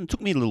LinkedIn. It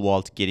took me a little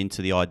while to get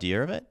into the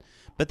idea of it.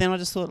 But then I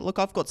just thought, look,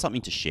 I've got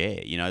something to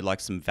share, like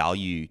some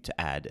value to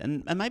add.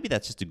 And maybe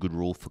that's just a good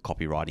rule for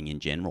copywriting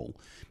in general,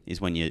 is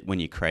when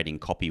you're creating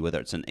copy, whether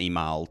it's an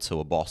email to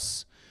a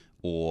boss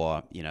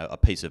or, a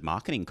piece of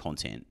marketing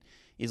content,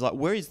 is like,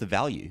 where is the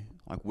value?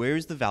 Like, where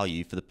is the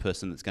value for the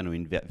person that's going to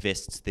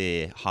invest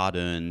their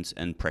hard-earned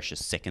and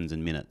precious seconds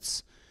and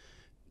minutes?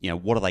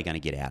 What are they going to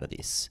get out of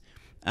this?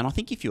 And I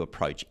think if you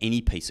approach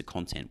any piece of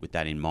content with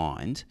that in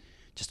mind,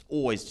 just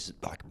always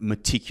like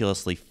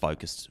meticulously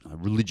focused,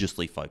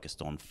 religiously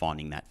focused on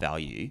finding that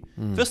value.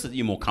 First, that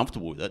you're more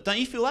comfortable with it. Don't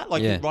you feel that?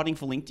 Like you're writing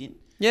for LinkedIn?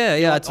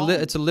 Yeah.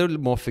 It's a little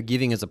more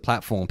forgiving as a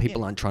platform.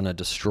 People aren't trying to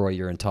destroy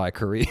your entire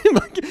career.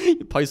 Like,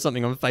 you post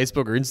something on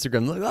Facebook or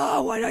Instagram, like,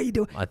 oh, what are you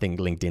doing? I think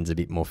LinkedIn's a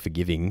bit more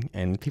forgiving,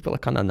 and people are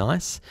kind of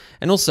nice.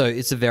 And also,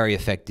 it's a very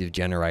effective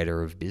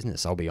generator of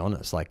business. I'll be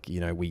honest. Like,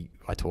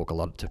 I talk a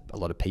lot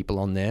of people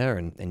on there,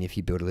 and if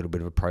you build a little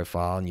bit of a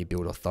profile and you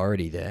build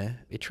authority there,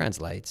 it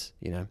translates.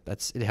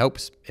 It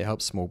helps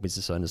small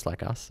business owners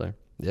like us. So.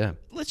 Yeah.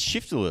 Let's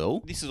shift a little.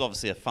 This is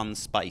obviously a fun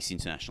space,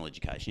 international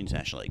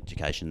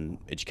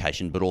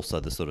education, but also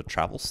the sort of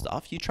travel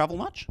stuff. You travel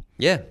much?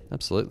 Yeah,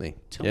 absolutely.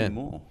 Tell me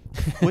more.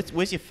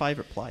 Where's your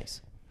favourite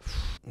place?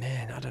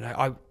 Man, I don't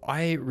know.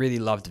 I really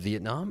loved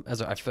Vietnam.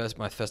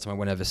 My first time I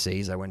went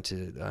overseas, I went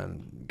to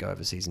go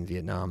overseas in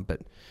Vietnam.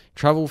 But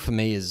travel for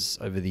me has,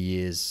 over the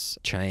years,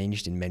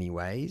 changed in many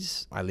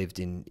ways. I lived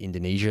in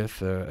Indonesia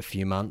for a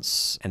few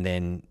months, and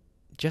then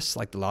just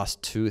like the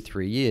last 2 or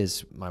 3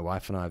 years, my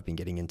wife and I have been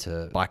getting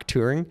into bike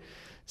touring.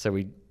 So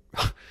we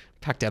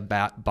packed our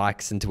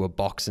bikes into a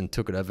box and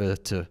took it over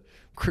to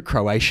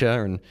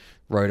Croatia and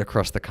rode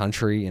across the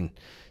country and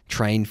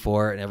trained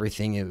for it and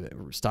everything. It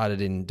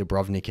started in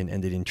Dubrovnik and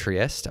ended in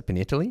Trieste up in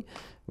Italy,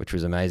 which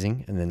was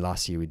amazing. And then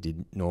last year we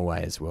did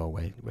Norway as well,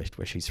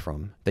 where she's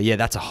from. But yeah,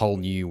 that's a whole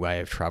new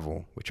way of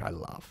travel, which I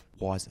love.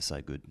 Why is it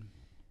so good?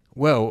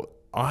 Well,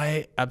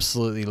 I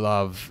absolutely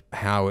love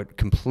how it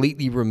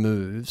completely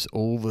removes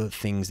all the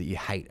things that you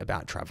hate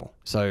about travel.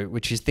 So,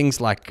 which is things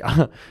like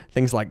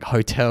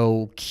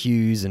hotel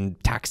queues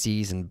and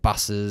taxis and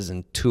buses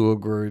and tour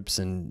groups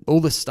and all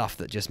the stuff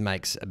that just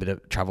makes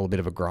travel a bit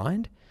of a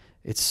grind.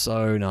 It's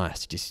so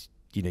nice. Just,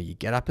 you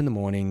get up in the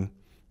morning,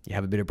 you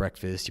have a bit of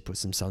breakfast, you put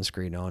some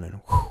sunscreen on,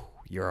 and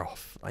you're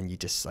off, and you're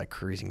just like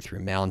cruising through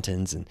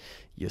mountains, and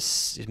you're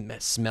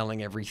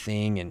smelling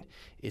everything, and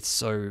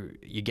you're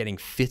getting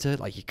fitter.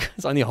 Like,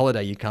 it's only a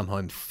holiday you come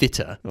home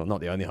fitter. Well,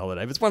 not the only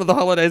holiday, but it's one of the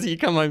holidays that you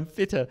come home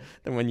fitter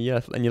than when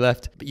you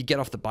left. But you get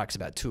off the bikes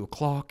about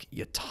 2:00.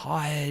 You're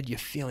tired. You're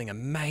feeling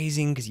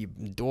amazing because your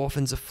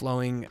endorphins are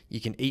flowing. You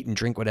can eat and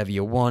drink whatever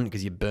you want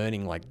because you're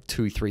burning like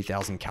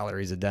 2,000-3,000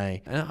 calories a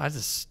day. And I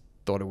just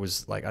thought it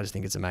was like, I just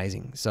think it's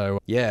amazing. So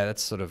yeah,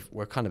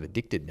 we're kind of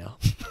addicted now.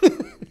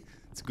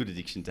 It's a good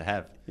addiction to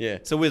have. Yeah.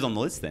 So where's on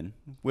the list then?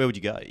 Where would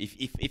you go?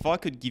 If I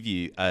could give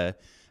you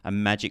a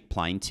magic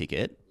plane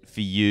ticket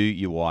for you,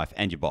 your wife,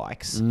 and your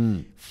bikes,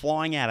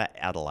 flying out of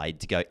Adelaide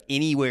to go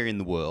anywhere in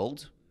the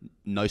world,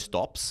 no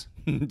stops,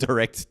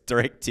 direct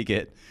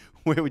ticket,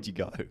 where would you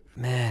go?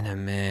 Man, oh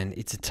man,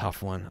 it's a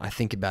tough one. I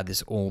think about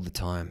this all the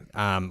time.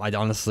 I'm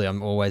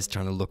always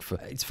trying to look for.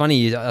 It's funny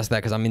you ask that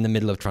because I'm in the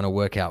middle of trying to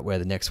work out where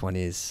the next one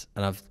is,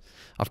 and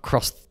I've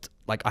crossed.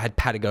 Like I had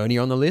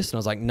Patagonia on the list, and I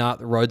was like, nah,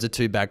 the roads are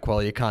too bad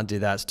quality. I can't do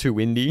that. It's too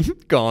windy.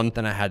 Gone.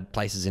 Then I had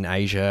places in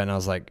Asia, and I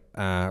was like,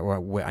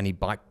 I need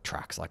bike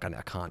tracks. Like I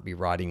can't be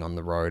riding on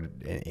the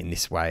road in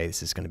this way.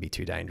 This is going to be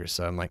too dangerous.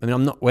 So I'm like,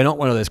 we're not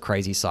one of those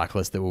crazy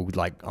cyclists that will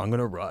like, I'm going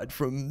to ride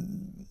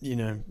from,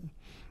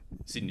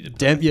 Sydney to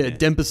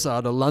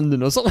Denpasar to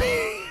London or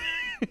something.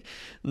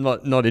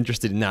 Not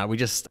interested in that. We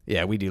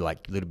do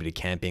like a little bit of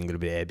camping, a little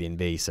bit of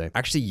Airbnb. So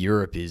actually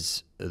Europe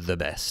is the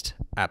best.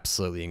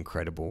 Absolutely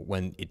incredible.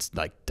 When it's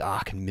like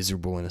dark and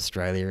miserable in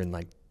Australia and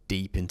like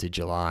deep into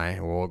July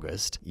or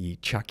August, you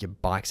chuck your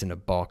bikes in a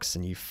box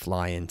and you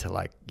fly into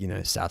like,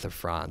 south of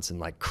France and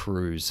like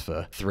cruise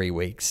for 3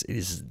 weeks. It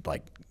is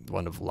like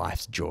one of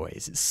life's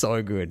joys. It's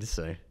so good.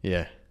 So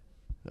yeah,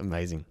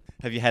 amazing.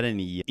 Have you had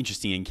any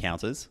interesting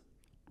encounters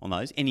on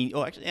those?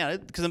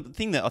 Because the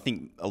thing that I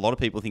think a lot of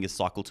people think of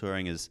cycle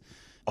touring is,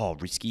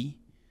 risky,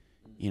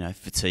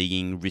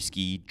 fatiguing,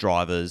 risky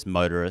drivers,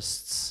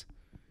 motorists.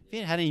 Have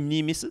you had any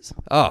near misses?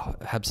 Oh,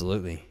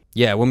 absolutely.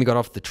 Yeah, when we got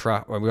off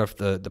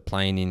the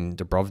plane in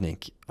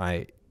Dubrovnik,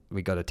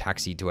 we got a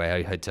taxi to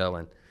our hotel,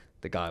 and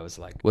the guy was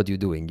like, "What are you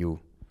doing? You're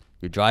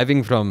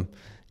driving from,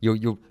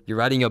 you're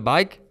riding your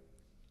bike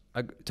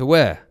to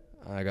where?"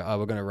 I go,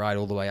 we're gonna ride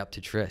all the way up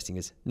to Trieste. He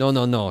goes,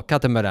 no,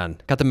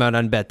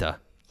 catamaran better.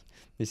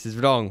 This is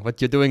wrong.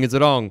 What you're doing is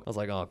wrong. I was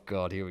like, oh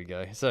God, here we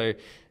go. So,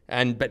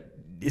 but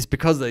it's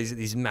because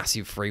these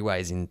massive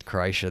freeways in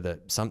Croatia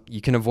that you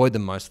can avoid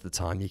them most of the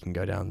time. You can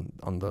go down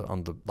on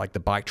the like the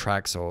bike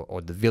tracks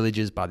or the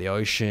villages by the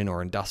ocean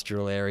or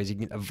industrial areas.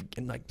 You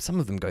can like some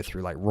of them go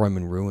through like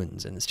Roman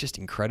ruins, and it's just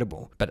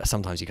incredible. But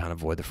sometimes you can't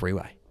avoid the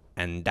freeway.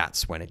 And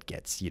that's when it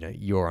gets,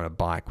 you're on a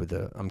bike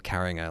I'm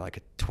carrying a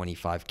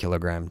 25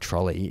 kilogram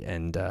trolley,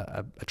 and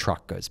a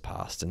truck goes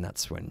past, and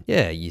that's when,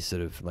 you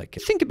sort of like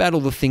think about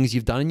all the things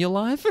you've done in your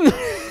life, and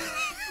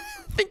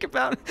think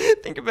about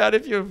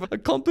if you've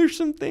accomplished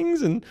some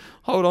things, and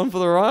hold on for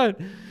the ride.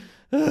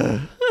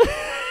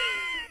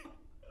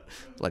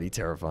 Bloody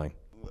terrifying.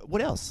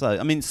 What else?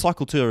 So,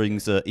 cycle touring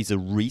is a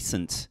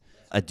recent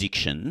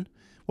addiction.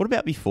 What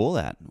about before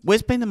that?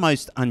 Where's been the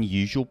most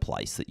unusual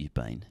place that you've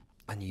been?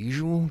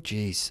 Unusual?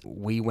 Jeez.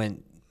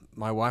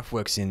 My wife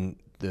works in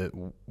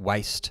the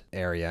waste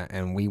area,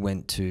 and we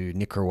went to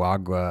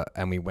Nicaragua,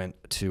 and we went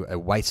to a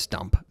waste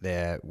dump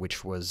there,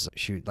 which was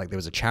there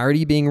was a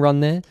charity being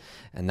run there,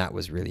 and that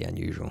was really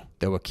unusual.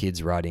 There were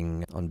kids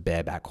riding on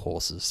bareback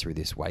horses through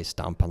this waste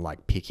dump and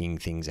like picking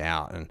things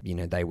out, and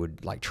they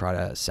would like try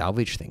to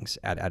salvage things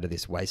out of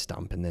this waste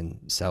dump and then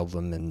sell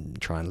them and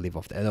try and live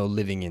off there. They were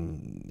living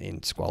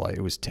in squalor.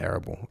 It was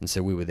terrible. And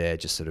so we were there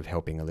just sort of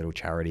helping a little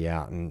charity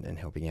out and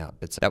helping out.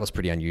 But that was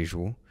pretty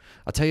unusual.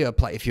 I'll tell you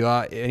if you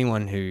are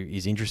anyone who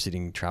is interested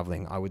in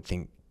traveling, I would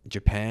think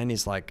Japan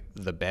is like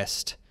the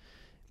best.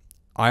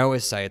 I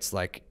always say it's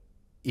like,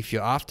 if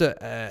you're after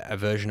a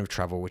version of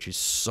travel which is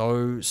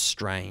so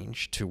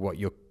strange to what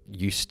you're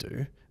used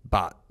to,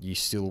 but you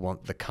still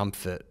want the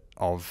comfort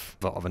of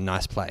a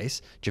nice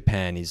place,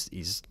 Japan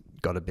is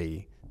got to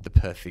be the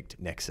perfect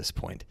nexus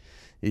point.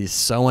 It is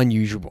so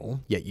unusual,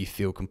 yet you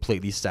feel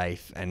completely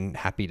safe and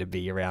happy to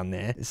be around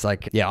there. It's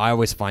like, I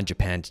always find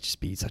Japan to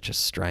just be such a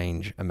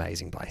strange,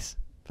 amazing place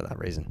for that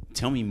reason.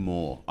 Tell me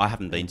more. I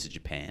haven't been to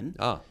Japan.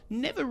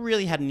 Never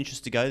really had an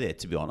interest to go there,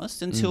 to be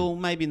honest, until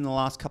maybe in the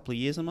last couple of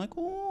years. I'm like,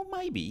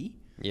 maybe.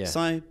 Yeah.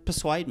 So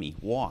persuade me.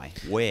 Why?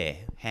 Where?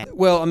 How?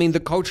 Well, the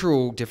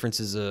cultural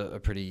differences are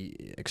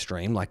pretty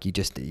extreme. Like you're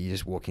just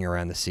walking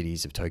around the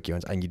cities of Tokyo,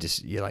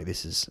 and you're like,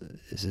 this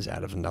is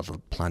out of another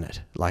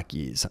planet. Like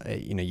you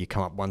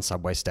come up one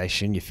subway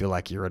station, you feel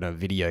like you're in a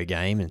video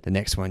game, and the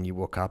next one you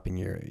walk up and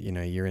you're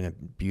in a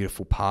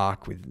beautiful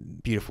park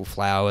with beautiful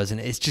flowers,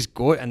 and it's just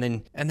good. And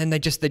then they're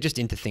just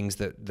into things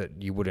that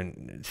you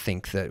wouldn't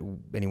think that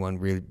anyone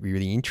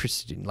really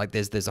interested in. Like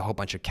there's a whole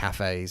bunch of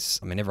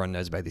cafes. Everyone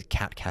knows about the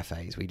cat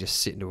cafes. We just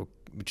sit into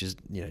which is,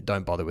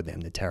 don't bother with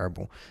them. They're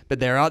terrible. But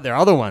there are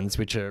other ones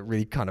which are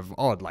really kind of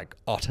odd, like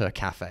otter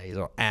cafes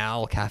or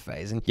owl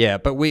cafes. And I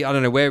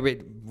don't know,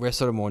 we're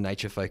sort of more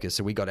nature focused.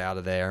 So we got out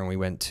of there and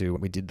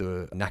we did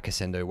the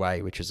Nakasendo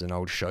Way, which is an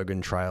old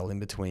shogun trail in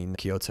between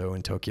Kyoto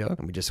and Tokyo.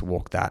 And we just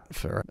walked that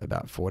for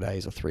about 4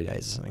 days or 3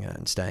 days or something,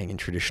 and staying in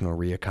traditional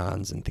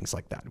ryokans and things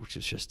like that, which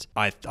is just,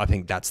 I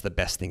think that's the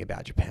best thing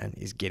about Japan,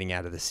 is getting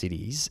out of the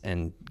cities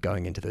and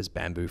going into those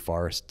bamboo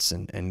forests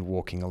and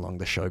walking along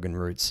the shogun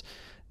routes.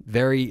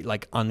 Very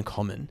like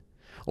uncommon.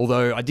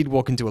 Although I did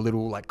walk into a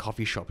little like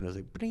coffee shop, and I was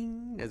like,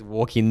 bling, I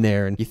walk in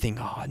there and you think,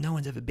 no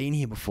one's ever been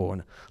here before.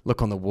 And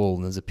look on the wall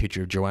and there's a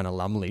picture of Joanna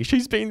Lumley.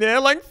 She's been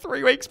there like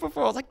 3 weeks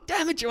before. I was like,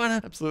 damn it,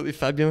 Joanna. Absolutely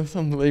fabulous.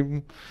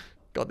 Unbelievable.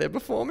 Got there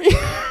before me.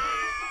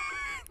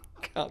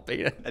 Can't beat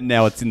it. And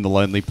now it's in the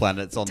Lonely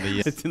Planet.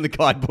 It's in the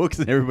guidebooks,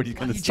 and everybody's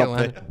going to stop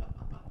Joanna. there.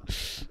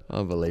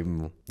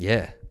 Unbelievable.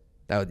 Yeah.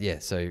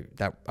 So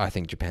that I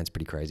think Japan's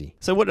pretty crazy.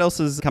 So what else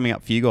is coming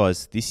up for you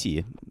guys this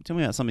year? Tell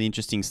me about some of the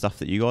interesting stuff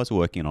that you guys are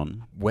working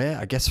on. Where,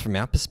 I guess from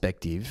our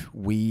perspective,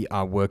 we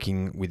are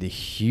working with a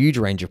huge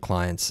range of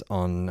clients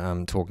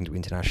on talking to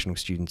international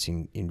students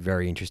in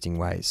very interesting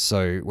ways.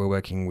 So we're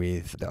working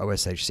with the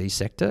OSHC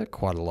sector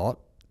quite a lot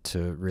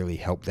to really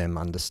help them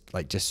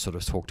just sort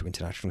of talk to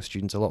international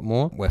students a lot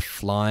more. We're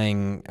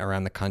flying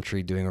around the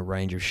country doing a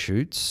range of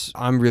shoots.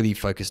 I'm really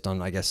focused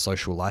on, I guess,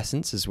 social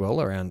license as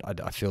well around,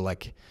 I feel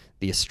like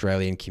the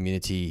Australian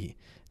community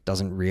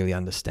doesn't really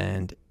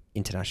understand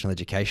international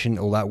education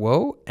all that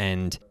well,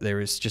 and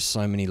there is just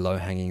so many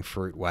low-hanging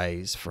fruit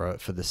ways for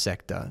the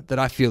sector that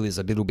I feel is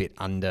a little bit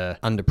under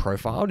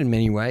profiled in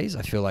many ways.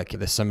 I feel like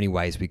there's so many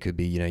ways we could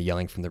be,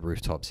 yelling from the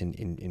rooftops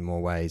in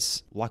more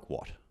ways. Like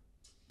what?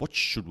 What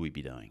should we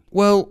be doing?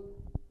 Well,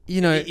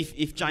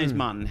 if James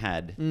Martin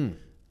had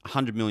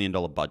 $100 million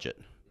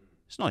budget,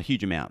 it's not a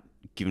huge amount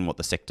given what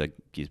the sector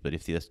gives, but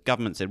if the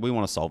government said, we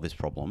want to solve this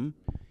problem,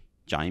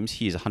 James,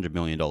 here's $100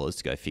 million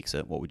to go fix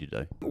it, what would you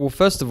do? Well,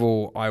 first of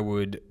all, I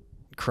would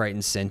create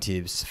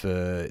incentives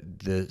for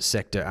the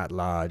sector at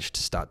large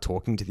to start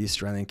talking to the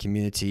Australian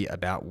community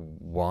about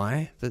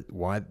why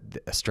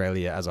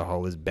Australia as a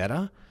whole is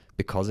better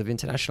because of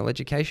international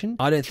education.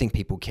 I don't think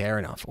people care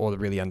enough or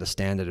really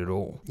understand it at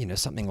all.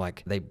 Something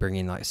like they bring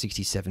in like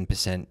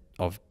 67%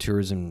 of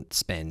tourism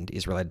spend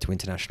is related to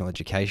international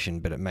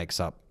education, but it makes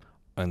up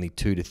only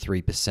 2 to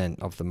 3%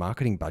 of the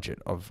marketing budget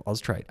of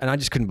Austrade. And I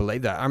just couldn't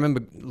believe that. I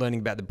remember learning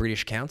about the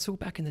British Council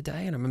back in the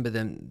day, and I remember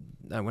them,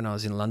 when I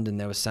was in London,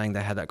 they were saying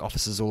they had like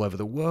offices all over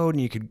the world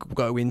and you could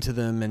go into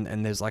them,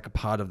 and there's like a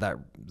part of that,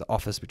 the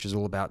office, which is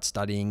all about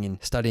studying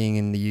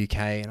in the UK.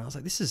 And I was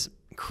like, this is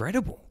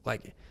incredible.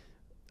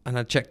 And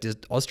I checked, does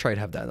Austrade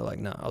have that? They're like,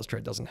 no,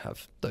 Austrade doesn't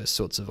have those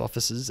sorts of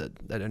offices.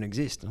 They don't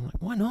exist. And I'm like,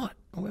 why not?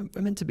 We're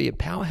meant to be a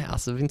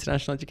powerhouse of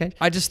international education.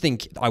 I just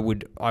think I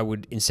would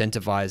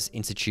incentivize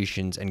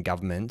institutions and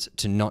government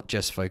to not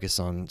just focus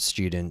on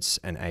students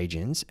and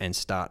agents and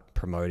start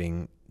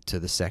promoting to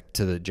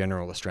the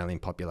general Australian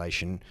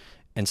population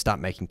and start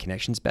making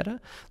connections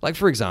better. Like,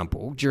 for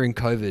example, during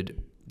COVID,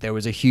 there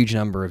was a huge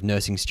number of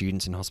nursing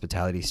students and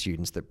hospitality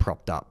students that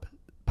propped up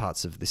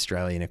parts of the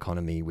Australian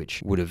economy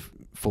which would have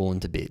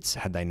fallen to bits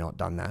had they not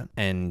done that.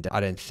 And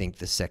I don't think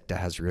the sector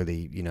has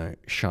really,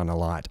 shone a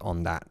light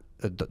on that,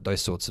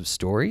 those sorts of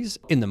stories.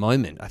 In the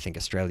moment, I think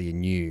Australia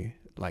knew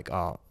like,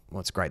 oh,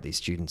 well, it's great these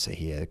students are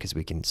here because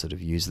we can sort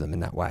of use them in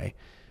that way.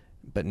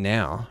 But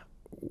now,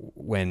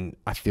 when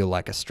I feel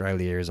like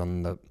Australia is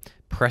on the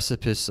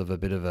precipice of a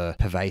bit of a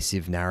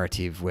pervasive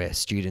narrative where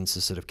students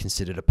are sort of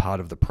considered a part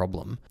of the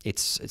problem,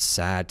 it's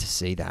sad to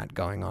see that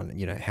going on,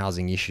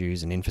 housing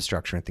issues and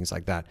infrastructure and things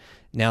like that.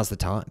 Now's the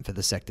time for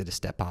the sector to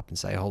step up and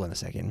say, hold on a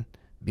second,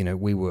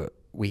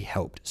 we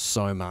helped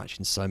so much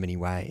in so many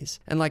ways.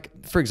 And like,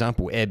 for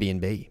example,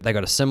 Airbnb, they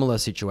got a similar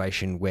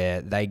situation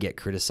where they get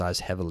criticized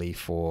heavily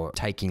for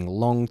taking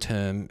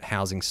long-term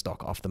housing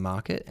stock off the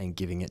market and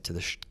giving it to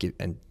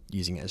and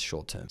using it as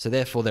short-term. So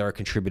therefore, they're a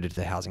contributor to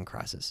the housing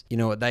crisis. You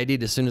know what they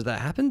did as soon as that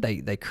happened?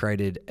 They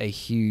created a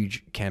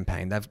huge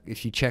campaign.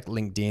 If you check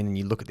LinkedIn and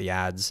you look at the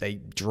ads, they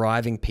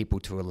driving people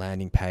to a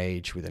landing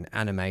page with an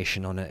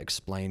animation on it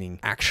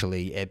explaining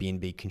actually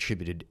Airbnb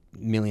contributed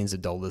millions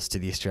of dollars to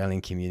the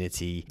Australian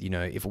community.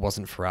 If it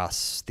wasn't for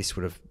us, this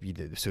would have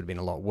been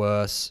a lot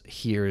worse.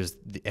 Here is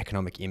the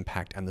economic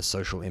impact and the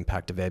social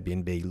impact of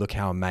Airbnb. Look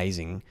how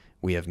amazing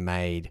we have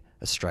made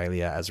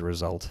Australia as a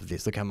result of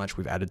this. Look how much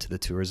we've added to the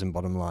tourism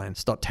bottom line.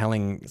 Stop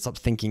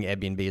thinking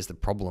Airbnb is the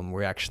problem.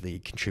 We're actually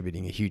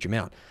contributing a huge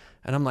amount.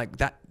 And I'm like,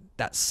 that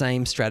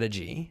same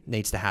strategy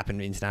needs to happen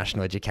in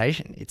international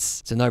education.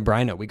 It's a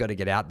no-brainer. We got to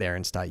get out there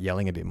and start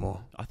yelling a bit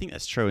more. I think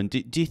that's true. And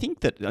do you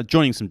think that,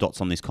 joining some dots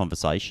on this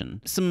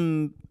conversation,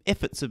 some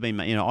efforts have been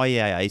made?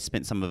 IEAA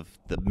spent some of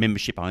the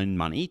membership-owned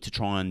money to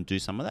try and do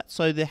some of that.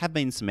 So there have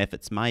been some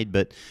efforts made,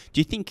 but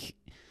do you think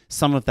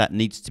some of that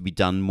needs to be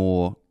done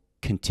more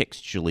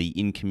contextually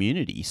in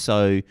community?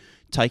 So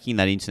taking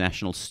that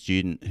international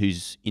student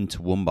who's in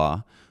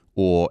Toowoomba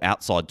or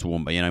outside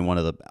Toowoomba, one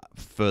of the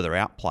further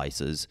out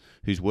places,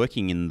 who's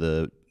working in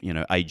the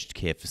aged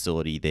care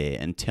facility there,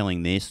 and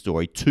telling their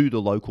story to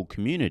the local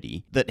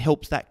community, that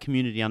helps that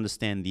community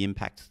understand the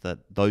impact that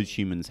those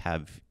humans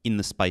have in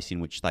the space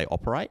in which they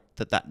operate,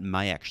 that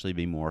may actually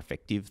be more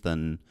effective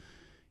than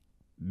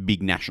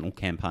big national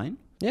campaign.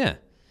 Yeah.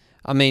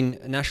 I mean,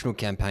 a national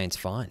campaign's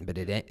fine, but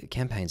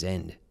campaigns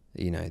end.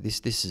 This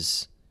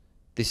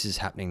is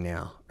happening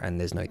now, and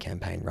there's no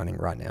campaign running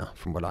right now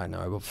from what I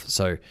know of.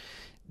 So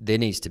there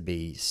needs to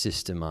be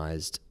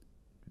systemized,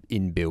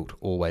 inbuilt,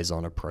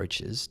 always-on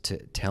approaches to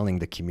telling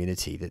the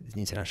community that the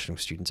international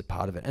students are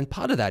part of it. And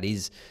part of that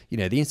is,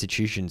 the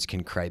institutions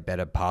can create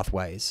better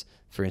pathways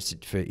for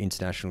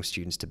international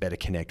students to better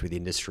connect with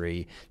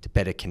industry, to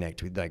better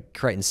connect with,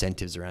 create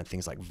incentives around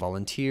things like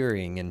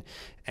volunteering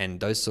and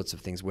those sorts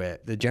of things where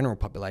the general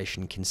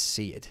population can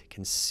see it,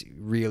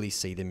 really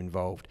see them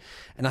involved.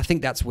 And I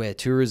think that's where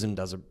tourism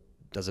does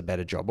does a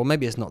better job. Or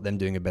maybe it's not them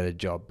doing a better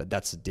job, but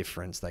that's the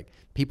difference. Like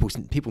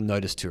people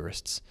notice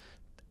tourists,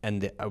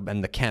 and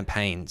the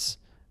campaigns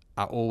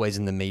are always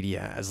in the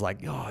media as like,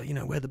 oh, you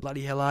know, where the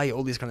bloody hell are you?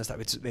 All this kind of stuff.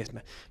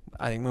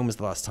 I think, when was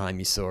the last time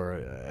you saw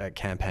a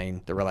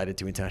campaign that related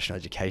to international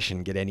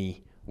education get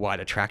any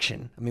wider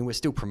traction? I mean, we're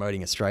still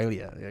promoting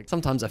Australia. Like,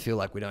 sometimes I feel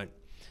like we don't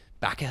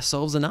back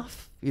ourselves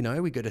enough. You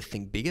know, we got to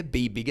think bigger,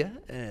 be bigger,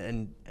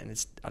 and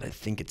I don't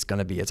think it's going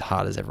to be as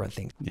hard as everyone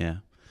thinks. Yeah.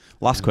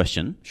 Last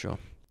question. Sure.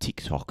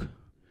 TikTok.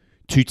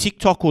 To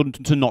TikTok or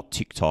to not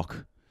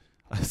TikTok?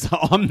 So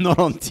I'm not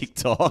on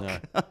TikTok.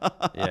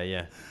 No.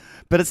 Yeah.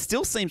 But it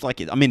still seems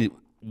like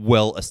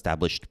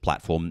well-established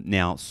platform,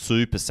 now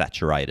super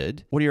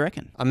saturated. What do you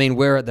reckon? I mean,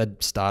 we're at the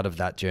start of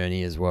that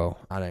journey as well.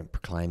 I don't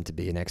proclaim to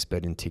be an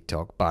expert in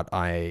TikTok, but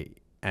I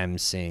am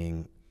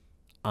seeing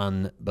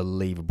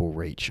unbelievable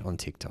reach on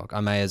TikTok. I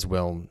may as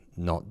well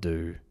not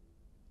do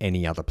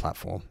any other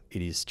platform.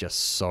 It is just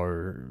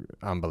so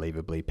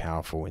unbelievably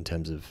powerful in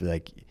terms of,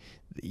 like,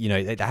 you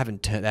know, they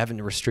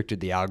haven't restricted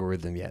the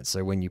algorithm yet.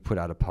 So when you put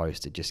out a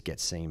post, it just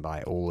gets seen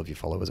by all of your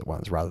followers at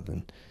once, rather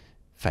than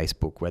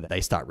Facebook, where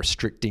they start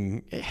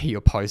restricting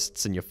your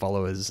posts and your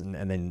followers, and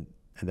then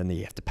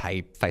you have to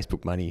pay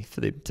Facebook money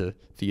for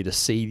you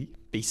to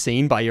be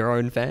seen by your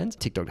own fans.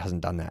 TikTok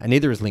hasn't done that, and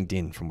neither is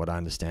LinkedIn, from what I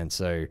understand.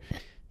 So,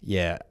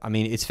 yeah, I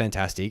mean, it's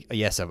fantastic.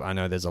 Yes, I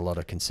know there's a lot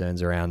of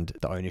concerns around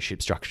the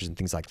ownership structures and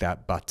things like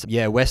that, but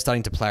yeah, we're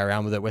starting to play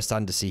around with it. We're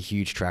starting to see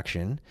huge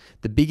traction.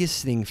 The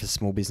biggest thing for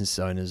small business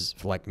owners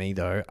like me,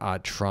 though, are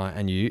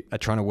trying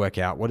to work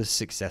out, what does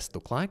success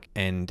look like,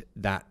 and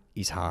that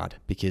is hard,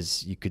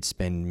 because you could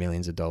spend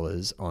millions of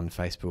dollars on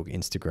Facebook,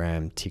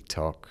 Instagram,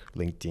 TikTok,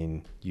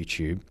 LinkedIn,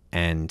 YouTube,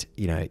 and,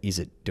 you know, is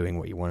it doing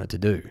what you want it to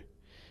do?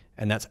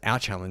 And that's our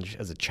challenge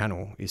as a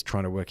channel, is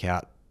trying to work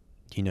out,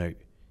 you know,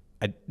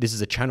 this is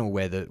a channel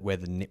where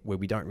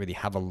we don't really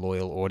have a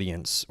loyal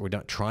audience. We're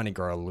not trying to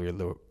grow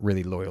a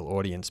really loyal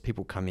audience.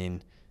 People come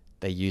in,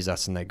 they use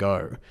us, and they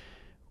go.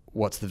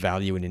 What's the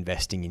value in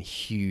investing in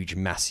huge,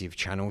 massive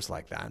channels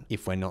like that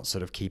if we're not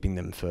sort of keeping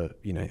them for,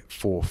 you know,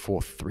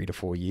 3 to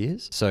 4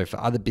 years? So for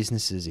other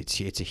businesses,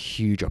 it's a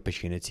huge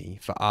opportunity.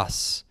 For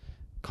us,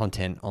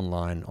 content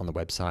online on the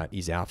website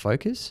is our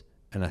focus.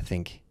 And I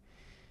think,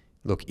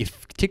 look,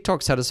 if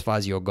TikTok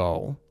satisfies your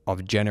goal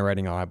of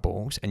generating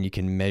eyeballs, and you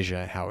can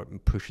measure how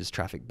it pushes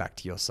traffic back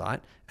to your site,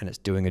 and it's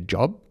doing a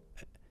job,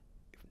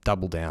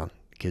 double down.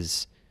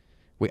 Because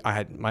I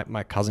had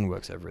my cousin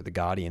works over at The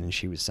Guardian, and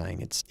she was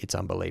saying it's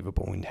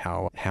unbelievable in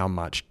how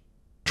much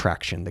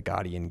traction The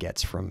Guardian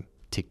gets from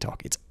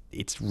TikTok.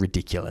 It's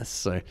ridiculous.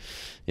 So,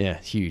 yeah,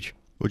 huge.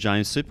 Well,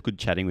 James, super good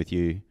chatting with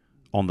you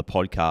on the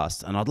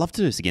podcast, and I'd love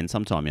to do this again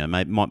sometime. You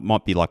know,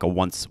 might be like a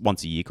once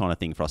a year kind of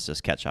thing for us to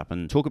just catch up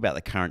and talk about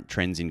the current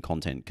trends in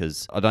content,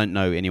 because I don't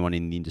know anyone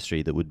in the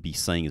industry that would be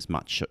seeing as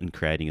much and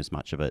creating as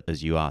much of it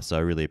as you are. So I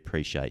really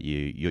appreciate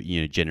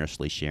you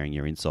generously sharing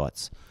your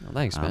insights. Oh,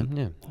 thanks, man.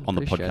 Yeah, on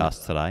the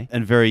podcast today,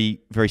 and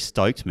very, very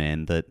stoked,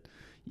 man, that,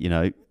 you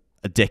know,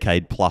 a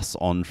decade plus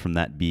on from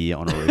that beer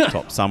on a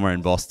rooftop somewhere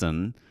in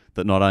Boston,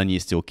 that not only you're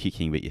still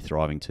kicking, but you're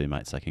thriving too,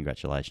 mate. So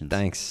congratulations.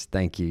 Thanks.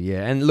 Thank you.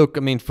 Yeah. And look, I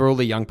mean, for all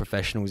the young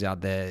professionals out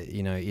there,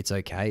 you know, it's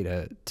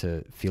okay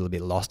to feel a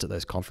bit lost at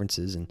those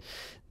conferences, and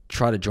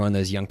try to join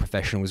those young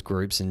professionals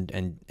groups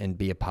and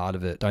be a part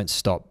of it. Don't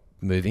stop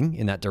moving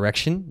in that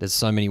direction. There's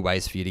so many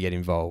ways for you to get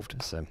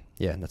involved. So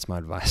yeah, that's my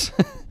advice.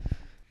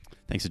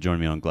 Thanks for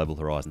joining me on Global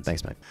Horizons.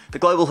 Thanks, mate. The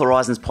Global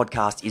Horizons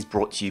podcast is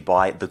brought to you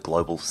by the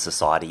Global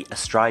Society,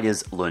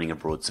 Australia's learning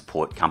abroad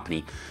support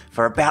company.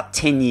 For about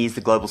 10 years, the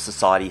Global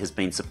Society has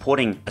been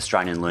supporting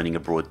Australian learning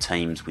abroad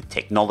teams with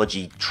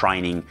technology,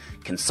 training,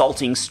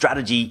 consulting,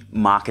 strategy,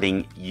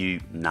 marketing,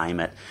 you name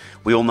it.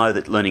 We all know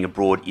that learning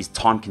abroad is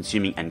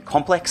time-consuming and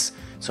complex,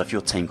 so if your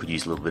team could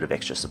use a little bit of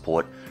extra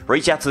support,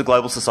 reach out to the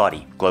Global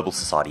Society,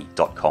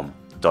 globalsociety.com.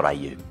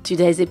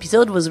 Today's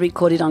episode was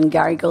recorded on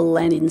Garigal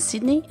land in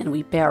Sydney, and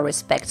we pay our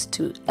respects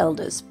to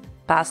elders,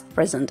 past,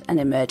 present and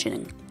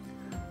emerging.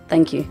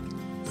 Thank you.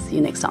 See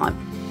you next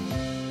time.